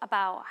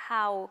about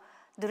how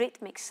the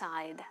rhythmic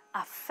side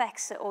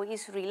affects or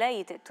is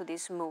related to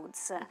these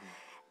moods.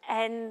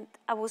 And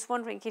I was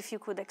wondering if you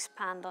could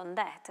expand on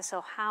that.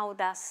 So how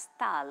does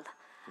tal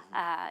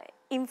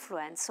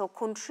influence or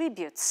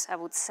contributes, I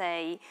would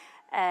say,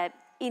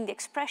 in the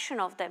expression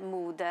of that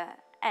mood,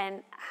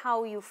 and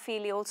how you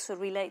feel it also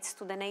relates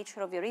to the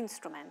nature of your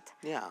instrument?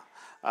 Yeah,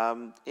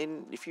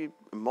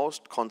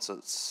 most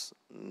concerts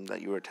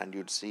that you attend,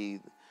 you'd see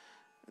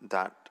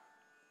that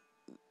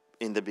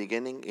in the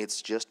beginning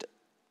it's just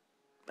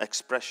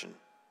expression.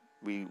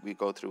 We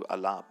go through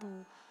alap.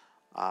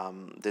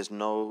 There's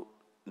no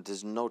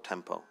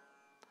tempo.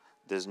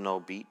 There's no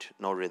beat,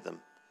 no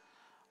rhythm.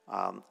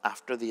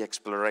 After the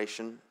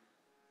exploration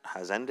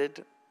has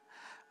ended,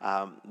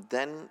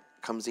 then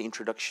comes the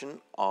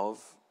introduction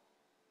of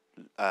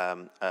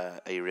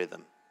a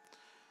rhythm.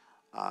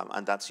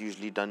 And that's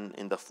usually done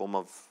in the form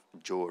of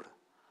jod.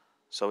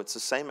 So it's the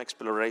same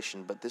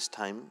exploration, but this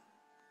time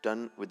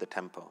done with the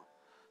tempo.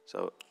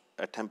 So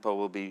a tempo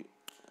will be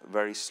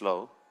very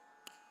slow,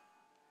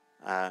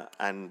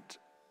 and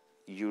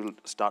you'll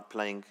start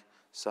playing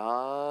sa,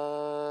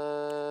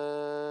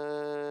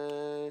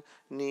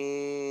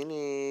 ni,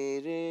 ni,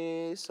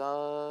 re, sa,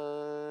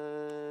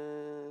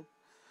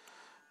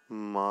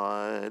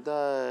 ma,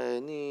 da,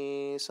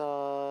 ni,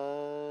 sa,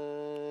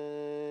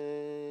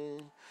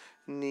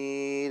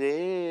 ni,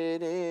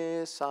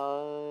 re,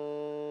 sa,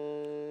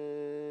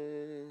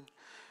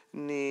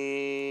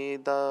 ni,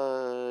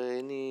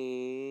 da, ni,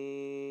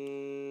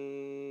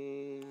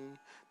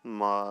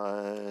 ma,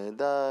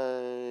 da,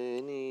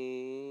 ni,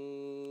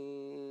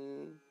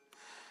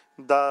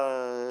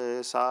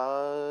 da,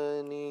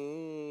 sa, ni,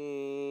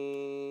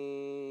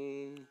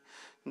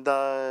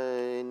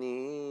 da,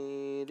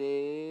 ni, re,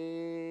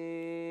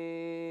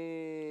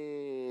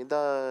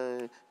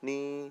 da,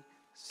 ni,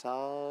 sa,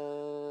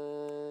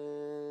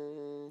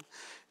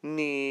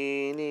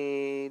 ni,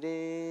 ni,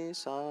 re,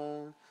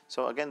 sa.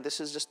 So again, this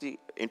is just the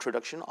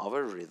introduction of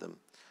a rhythm,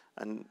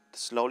 and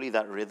slowly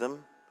that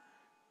rhythm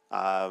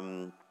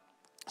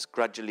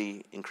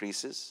gradually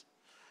increases.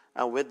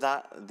 And with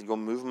that, your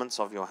movements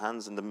of your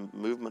hands and the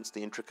movements,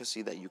 the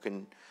intricacy that you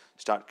can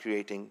start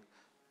creating,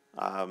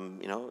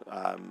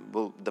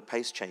 the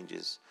pace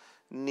changes.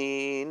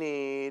 Ni,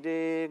 ni,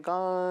 re,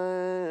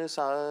 ga,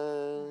 sa,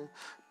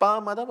 pa,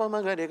 ma, da, pa,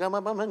 ma, ga, re, ga,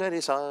 ma, pa, ma, ga,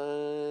 re, sa,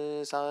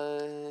 sa,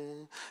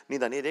 ni,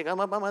 da, ni, re, ga,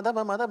 ma, pa, ma, da,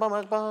 pa, ma, da, pa,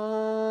 ma,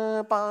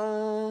 pa, pa,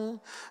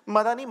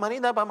 ma, da, ni, ma, ni,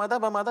 da, pa, ma, da,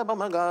 pa, ma, da, pa,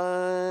 ma,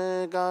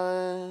 ga, ga,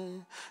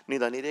 ni,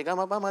 da, ni, re, ga,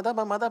 ma, pa, ma, da,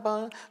 pa, ma, da,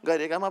 pa, ga,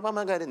 re, ga, ma, pa,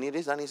 ma, ga, re, ni,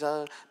 re, sa, ni,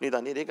 sa, ni,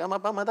 da, ni, re, ga, ma,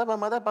 pa, ma, da, pa,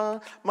 ma, da,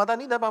 pa, ma, da,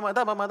 ni, da, pa, ma,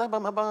 da, pa, ma, da, pa,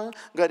 ma, pa,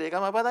 ga, re, ga,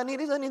 ma, pa, da, ni,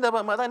 re, sa, ni, da,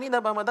 pa, ma, da, ni,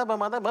 da, pa, ma, da, pa,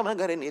 ma, da, pa, ma,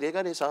 ga, re, ni, re,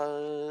 ga, re, sa,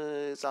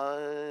 sa,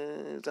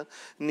 sa,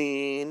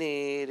 ni,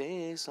 ni,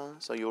 re, sa.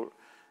 So your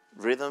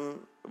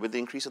rhythm, with the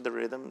increase of the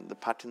rhythm, the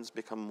patterns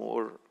become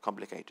more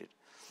complicated.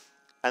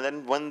 And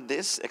then when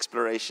this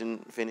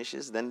exploration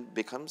finishes, then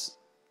comes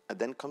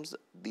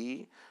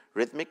the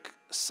rhythmic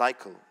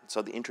cycle.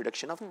 So the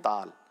introduction of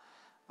tal,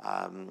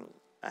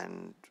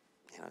 and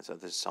so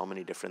there's so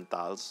many different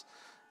tals.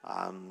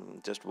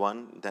 Just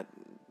one that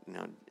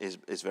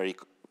is very,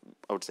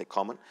 I would say,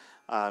 common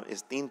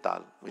is teen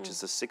tal, which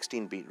is a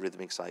 16-beat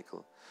rhythmic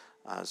cycle.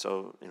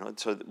 So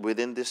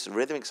within this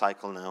rhythmic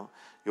cycle now,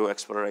 your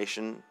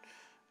exploration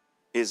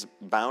is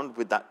bound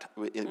with that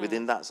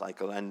within that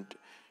cycle, and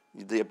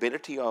the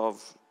ability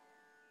of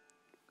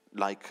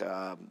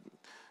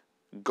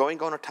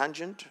going on a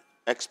tangent,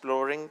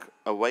 exploring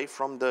away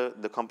from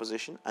the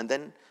composition, and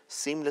then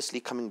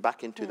seamlessly coming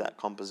back into that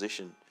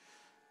composition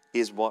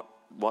is what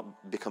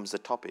becomes the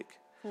topic.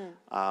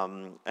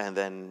 And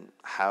then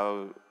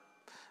how,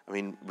 I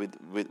mean,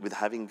 with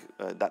having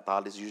that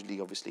tal is usually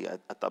obviously a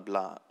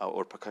tabla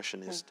or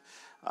percussionist,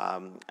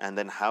 and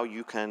then how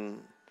you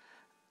can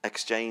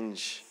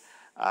exchange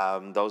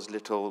those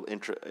little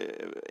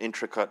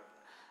intricate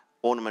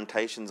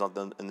ornamentations of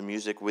in the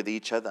music with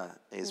each other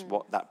is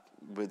what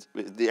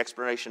with the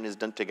exploration is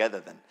done together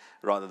then,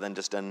 rather than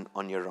just done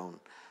on your own.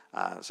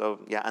 So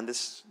yeah, and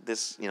this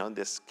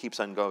keeps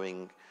on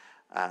going,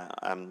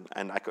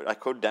 and I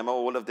could demo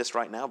all of this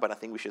right now, but I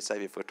think we should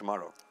save it for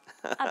tomorrow.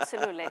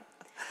 Absolutely.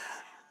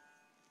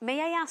 May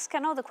I ask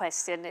another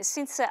question?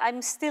 Since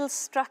I'm still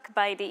struck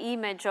by the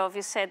image of,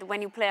 you said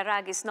when you play a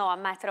rag, it's not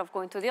a matter of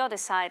going to the other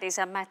side, it's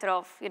a matter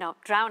of,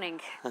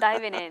 drowning,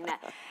 diving in.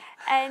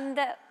 And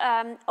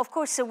of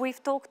course,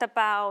 we've talked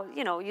about,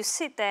 you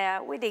sit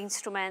there with the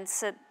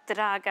instruments, the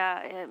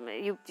raga,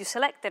 you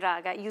select the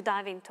raga, you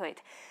dive into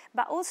it.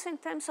 But also in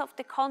terms of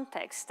the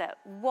context,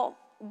 what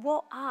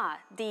are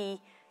the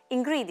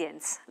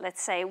ingredients,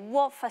 let's say,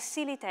 what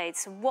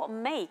facilitates, what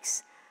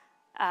makes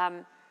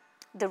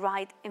the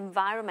right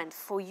environment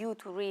for you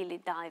to really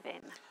dive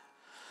in?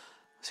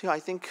 See, I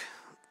think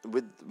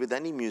with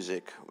any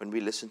music, when we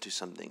listen to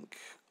something,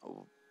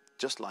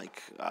 just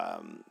like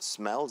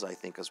smells, I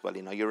think as well,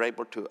 you're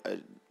able to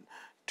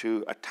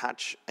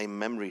attach a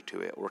memory to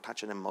it or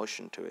attach an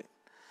emotion to it.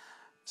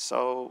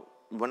 So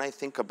when I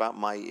think about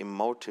my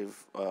emotional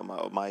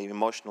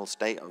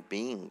state of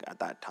being at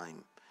that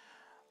time,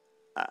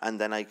 and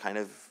then I kind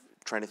of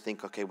try to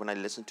think, okay, when I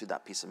listened to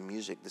that piece of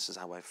music, this is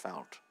how I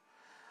felt.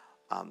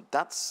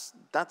 That's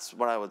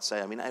what I would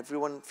say. I mean,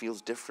 everyone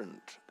feels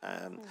different.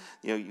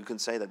 You can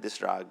say that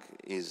this rag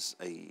is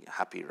a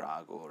happy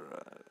rag or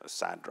a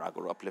sad rag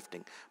or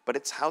uplifting, but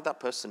it's how that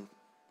person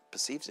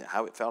perceives it,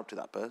 how it felt to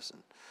that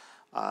person.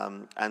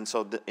 And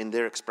so in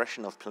their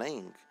expression of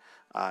playing,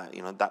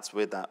 that's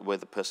where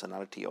the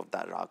personality of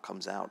that rag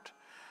comes out,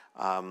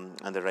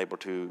 and they're able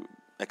to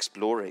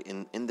explore it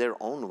in their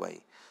own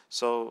way.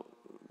 So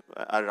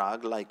a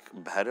rag like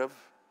Bhairav,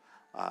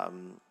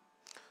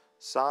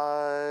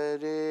 sa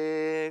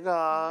re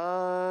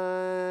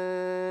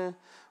ga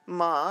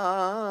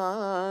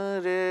ma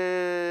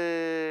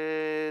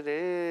re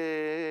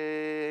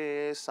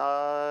re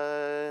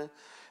sa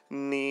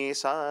ni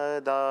sa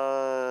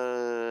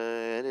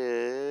da re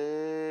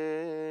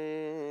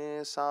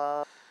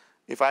sa.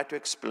 If I had to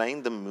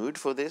explain the mood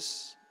for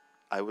this,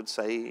 I would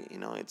say,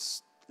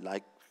 it's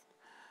like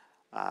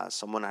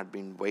someone had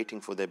been waiting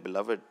for their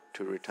beloved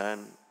to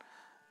return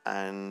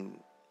and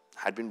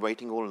had been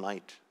waiting all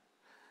night.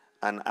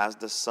 And as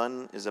the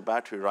sun is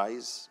about to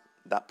rise,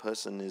 that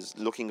person is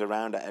looking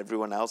around at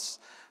everyone else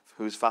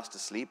who's fast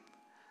asleep,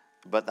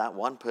 but that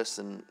one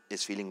person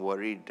is feeling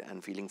worried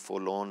and feeling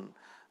forlorn,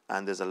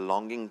 and there's a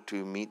longing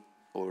to meet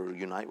or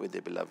unite with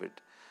their beloved.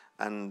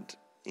 And,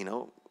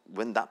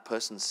 when that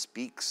person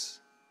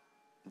speaks,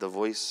 the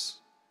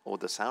voice or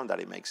the sound that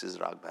it makes is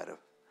Rag Bhairav.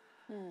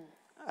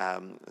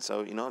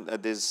 So,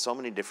 there's so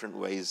many different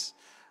ways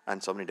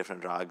and so many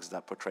different rags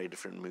that portray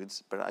different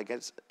moods. But I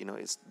guess,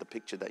 it's the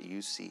picture that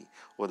you see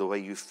or the way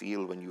you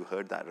feel when you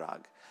heard that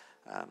rag.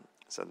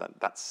 So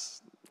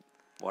that's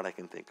what I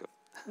can think of.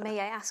 May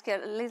I ask you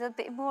a little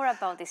bit more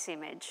about this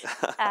image?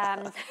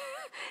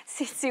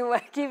 Since you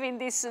were giving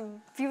this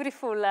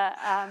beautiful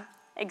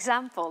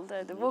example,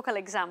 the vocal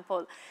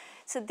example.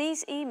 So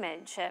this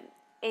image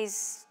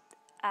is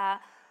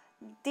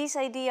this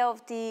idea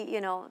of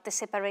the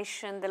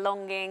separation, the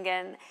longing,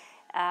 and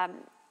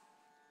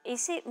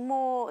is it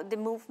more the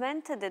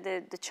movement,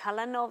 the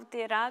challenge of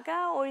the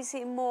raga, or is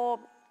it more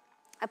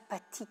a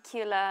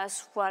particular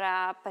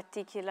swara,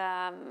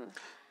 particular?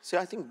 See,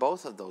 I think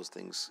both of those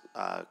things,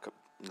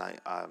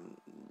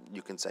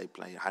 you can say,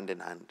 play hand in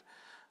hand.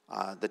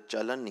 The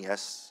chalan,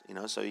 yes,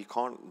 so you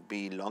can't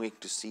be longing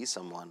to see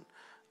someone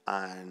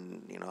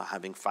and,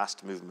 having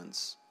fast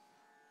movements.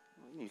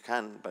 You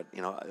can, but,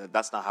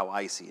 that's not how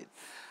I see it.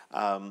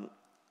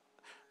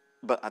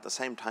 But at the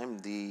same time,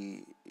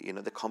 the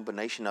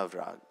combination of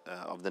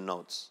the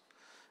notes,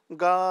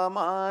 ga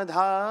ma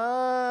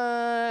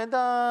dha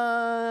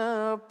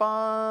da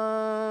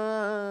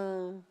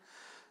pa,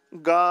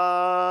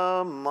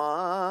 ga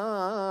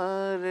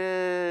ma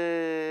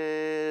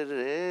re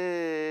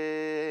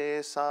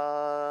re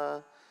sa.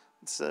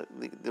 So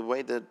the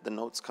way that the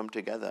notes come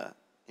together,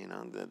 you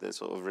know, the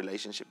sort of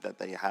relationship that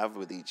they have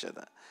with each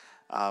other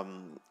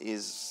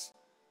is,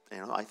 you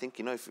know, I think,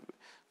 you know, if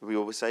we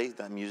always say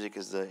that music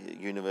is the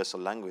universal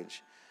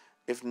language,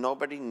 if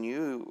nobody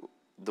knew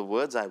the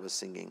words I was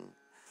singing,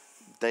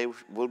 they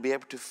will be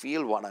able to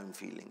feel what I'm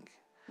feeling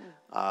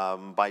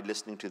by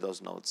listening to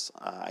those notes.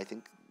 I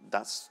think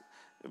that's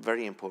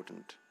very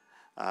important,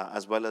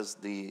 as well as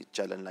the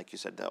challenge, like you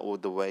said, or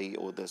the way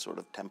or the sort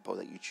of tempo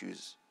that you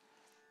choose.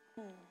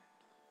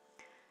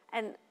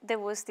 And there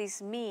was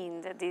this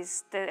mean that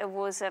there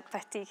was a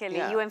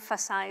particularly, you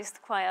emphasized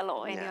quite a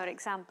lot in your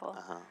example.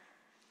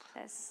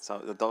 Yes. So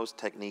those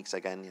techniques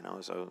again, you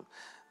know, so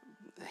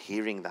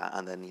hearing that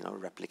and then, you know,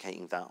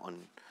 replicating that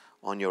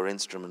on your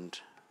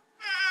instrument.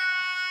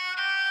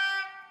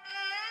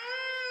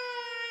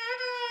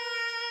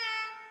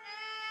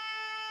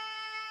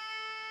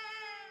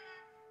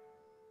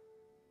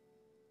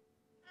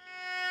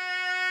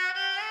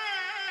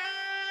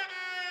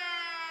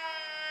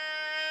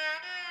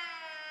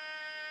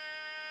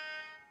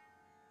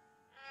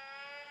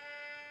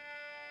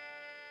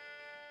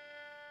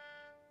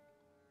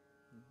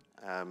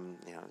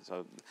 You know,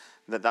 so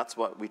that's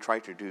what we try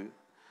to do.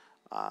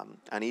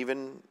 And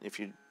even if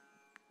you,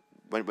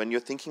 when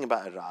you're thinking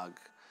about a rag,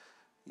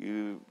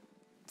 you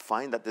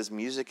find that there's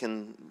music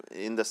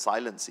in the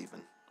silence,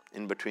 even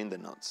in between the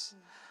notes,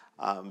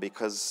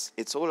 because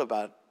it's all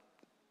about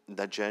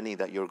that journey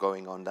that you're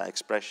going on, that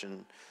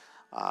expression,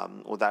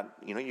 or that,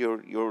 you know,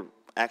 you're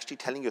actually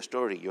telling your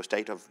story, your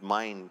state of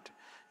mind.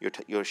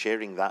 You're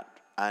sharing that,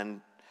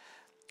 and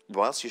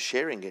whilst you're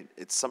sharing it,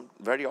 it's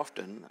very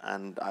often,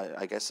 and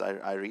I guess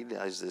I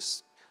realize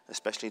this,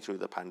 especially through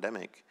the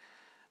pandemic,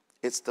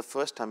 it's the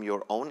first time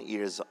your own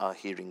ears are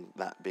hearing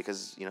that,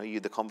 because, you know,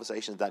 the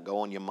conversations that go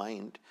on your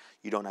mind,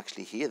 you don't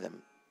actually hear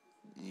them.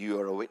 You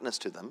are a witness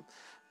to them.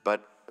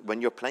 But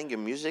when you're playing your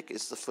music,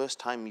 it's the first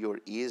time your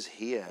ears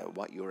hear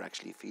what you're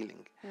actually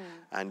feeling.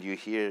 And you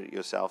hear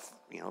yourself,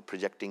 you know,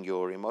 projecting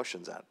your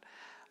emotions out,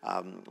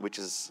 which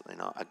is, you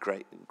know, a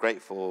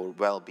great for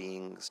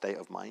well-being state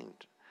of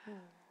mind.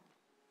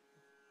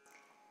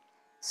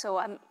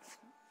 So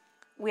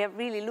we are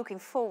really looking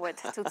forward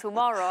to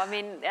tomorrow. I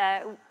mean,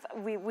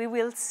 we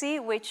will see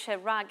which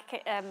rag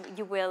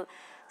you will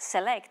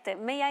select.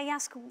 May I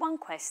ask one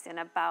question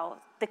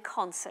about the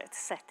concert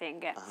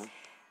setting?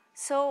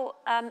 So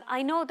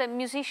I know that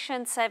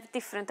musicians have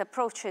different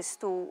approaches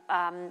to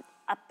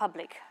a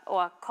public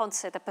or a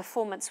concert, a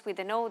performance with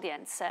an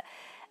audience.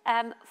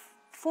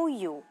 For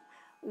you,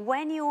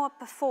 when you are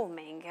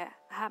performing,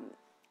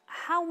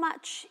 how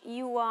much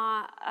you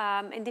are,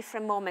 in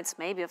different moments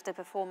maybe of the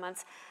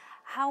performance,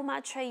 how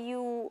much are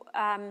you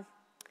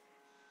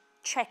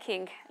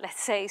checking,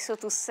 let's say, so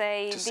to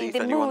say,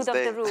 the mood of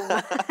the room?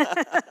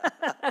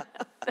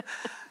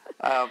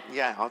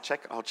 Yeah, I'll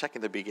check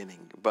in the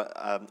beginning, but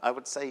I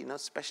would say, you know,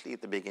 especially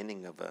at the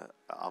beginning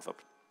of a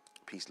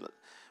piece,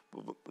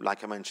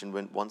 like I mentioned,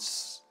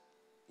 once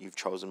you've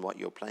chosen what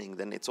you're playing,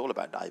 then it's all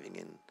about diving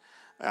in,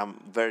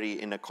 very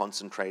in a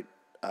concentrate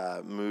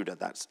mood at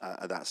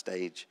that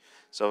stage.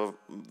 So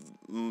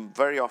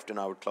very often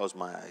I would close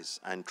my eyes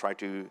and try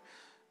to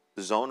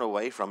zone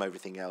away from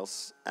everything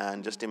else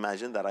and just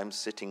imagine that I'm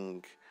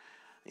sitting,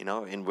 you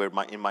know, in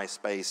my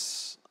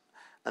space,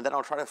 and then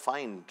I'll try to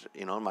find,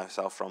 you know,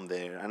 myself from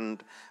there.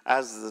 And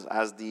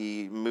as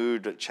the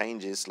mood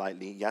changes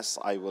slightly, yes,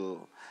 I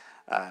will,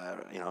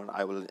 you know,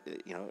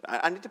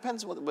 and it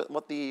depends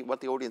what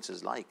the audience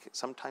is like.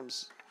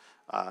 Sometimes.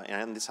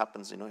 And this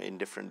happens, you know, in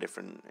different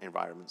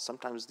environments.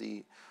 Sometimes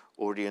the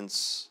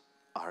audience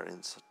are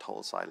in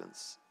total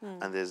silence,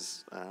 and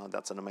there's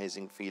that's an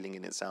amazing feeling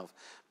in itself.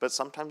 But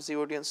sometimes the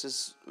audience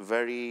is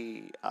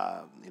very,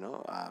 you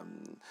know,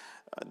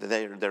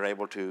 they're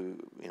able to,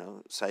 you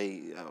know,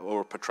 say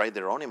or portray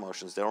their own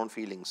emotions, their own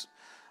feelings.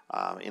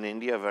 In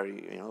India,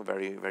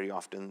 very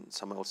often,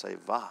 someone will say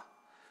 "Vah."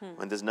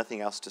 When there's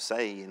nothing else to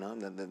say, you know,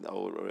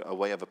 or a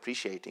way of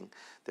appreciating,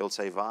 they'll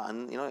say "Va,"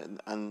 and, you know,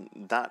 and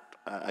that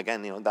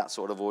again, you know, that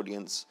sort of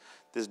audience,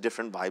 there's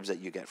different vibes that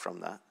you get from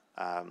that,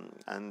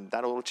 and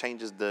that all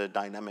changes the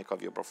dynamic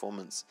of your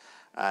performance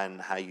and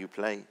how you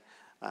play.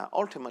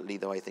 Ultimately,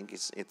 though, I think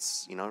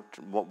it's you know,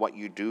 what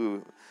you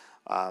do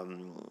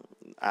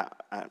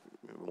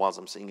whilst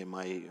I'm singing in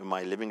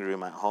my living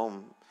room at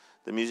home,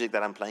 the music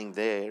that I'm playing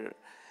there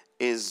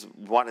is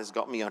what has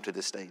got me onto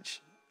this stage.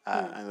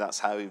 And that's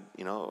how,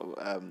 you know,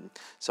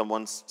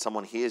 someone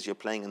hears you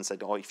playing and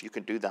said, oh, if you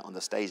can do that on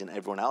the stage and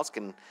everyone else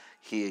can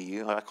hear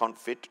you. I can't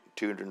fit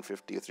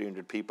 250 or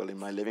 300 people in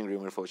my living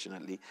room,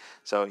 unfortunately.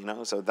 So, you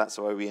know, so that's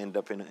why we end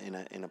up in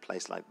a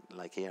place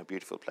like here, a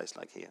beautiful place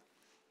like here.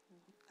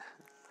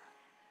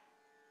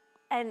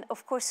 And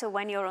of course, so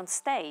when you're on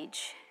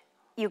stage,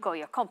 you got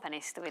your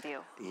accompanist with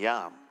you.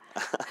 Yeah.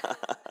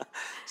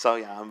 So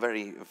yeah, I'm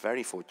very,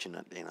 very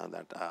fortunate, you know,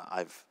 that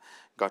I've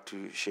got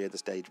to share the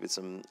stage with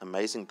some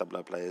amazing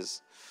tabla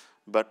players.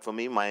 But for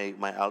me, my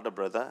elder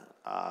brother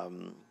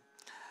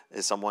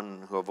is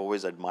someone who I've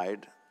always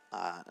admired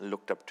and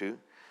looked up to.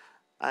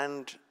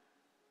 And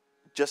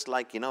just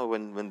like, you know,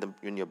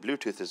 when your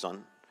Bluetooth is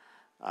on,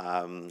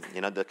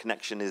 You know, the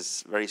connection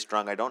is very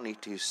strong. I don't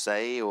need to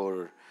say,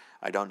 or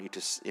I don't need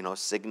to, you know,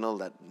 signal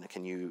that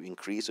can you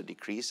increase or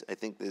decrease. I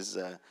think there's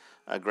a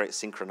great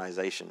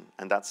synchronization,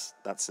 and that's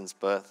since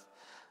birth.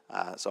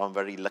 So I'm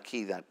very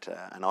lucky that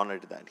and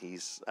honored that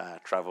he's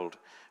traveled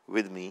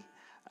with me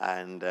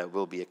and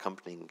will be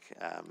accompanying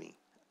me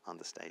on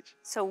the stage.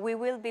 So we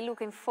will be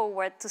looking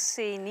forward to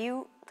seeing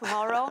you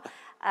tomorrow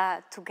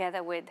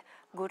together with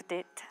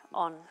Gurdev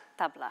on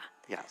tabla.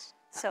 Yes.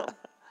 So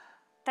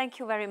thank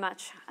you very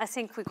much. I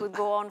think we could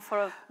go on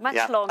for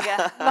much longer.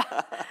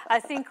 But I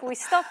think we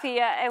stop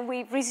here and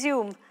we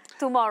resume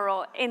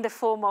tomorrow in the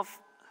form of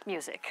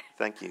music.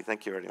 Thank you.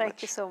 Thank you very much.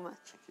 Thank you so much.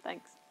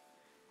 Thanks.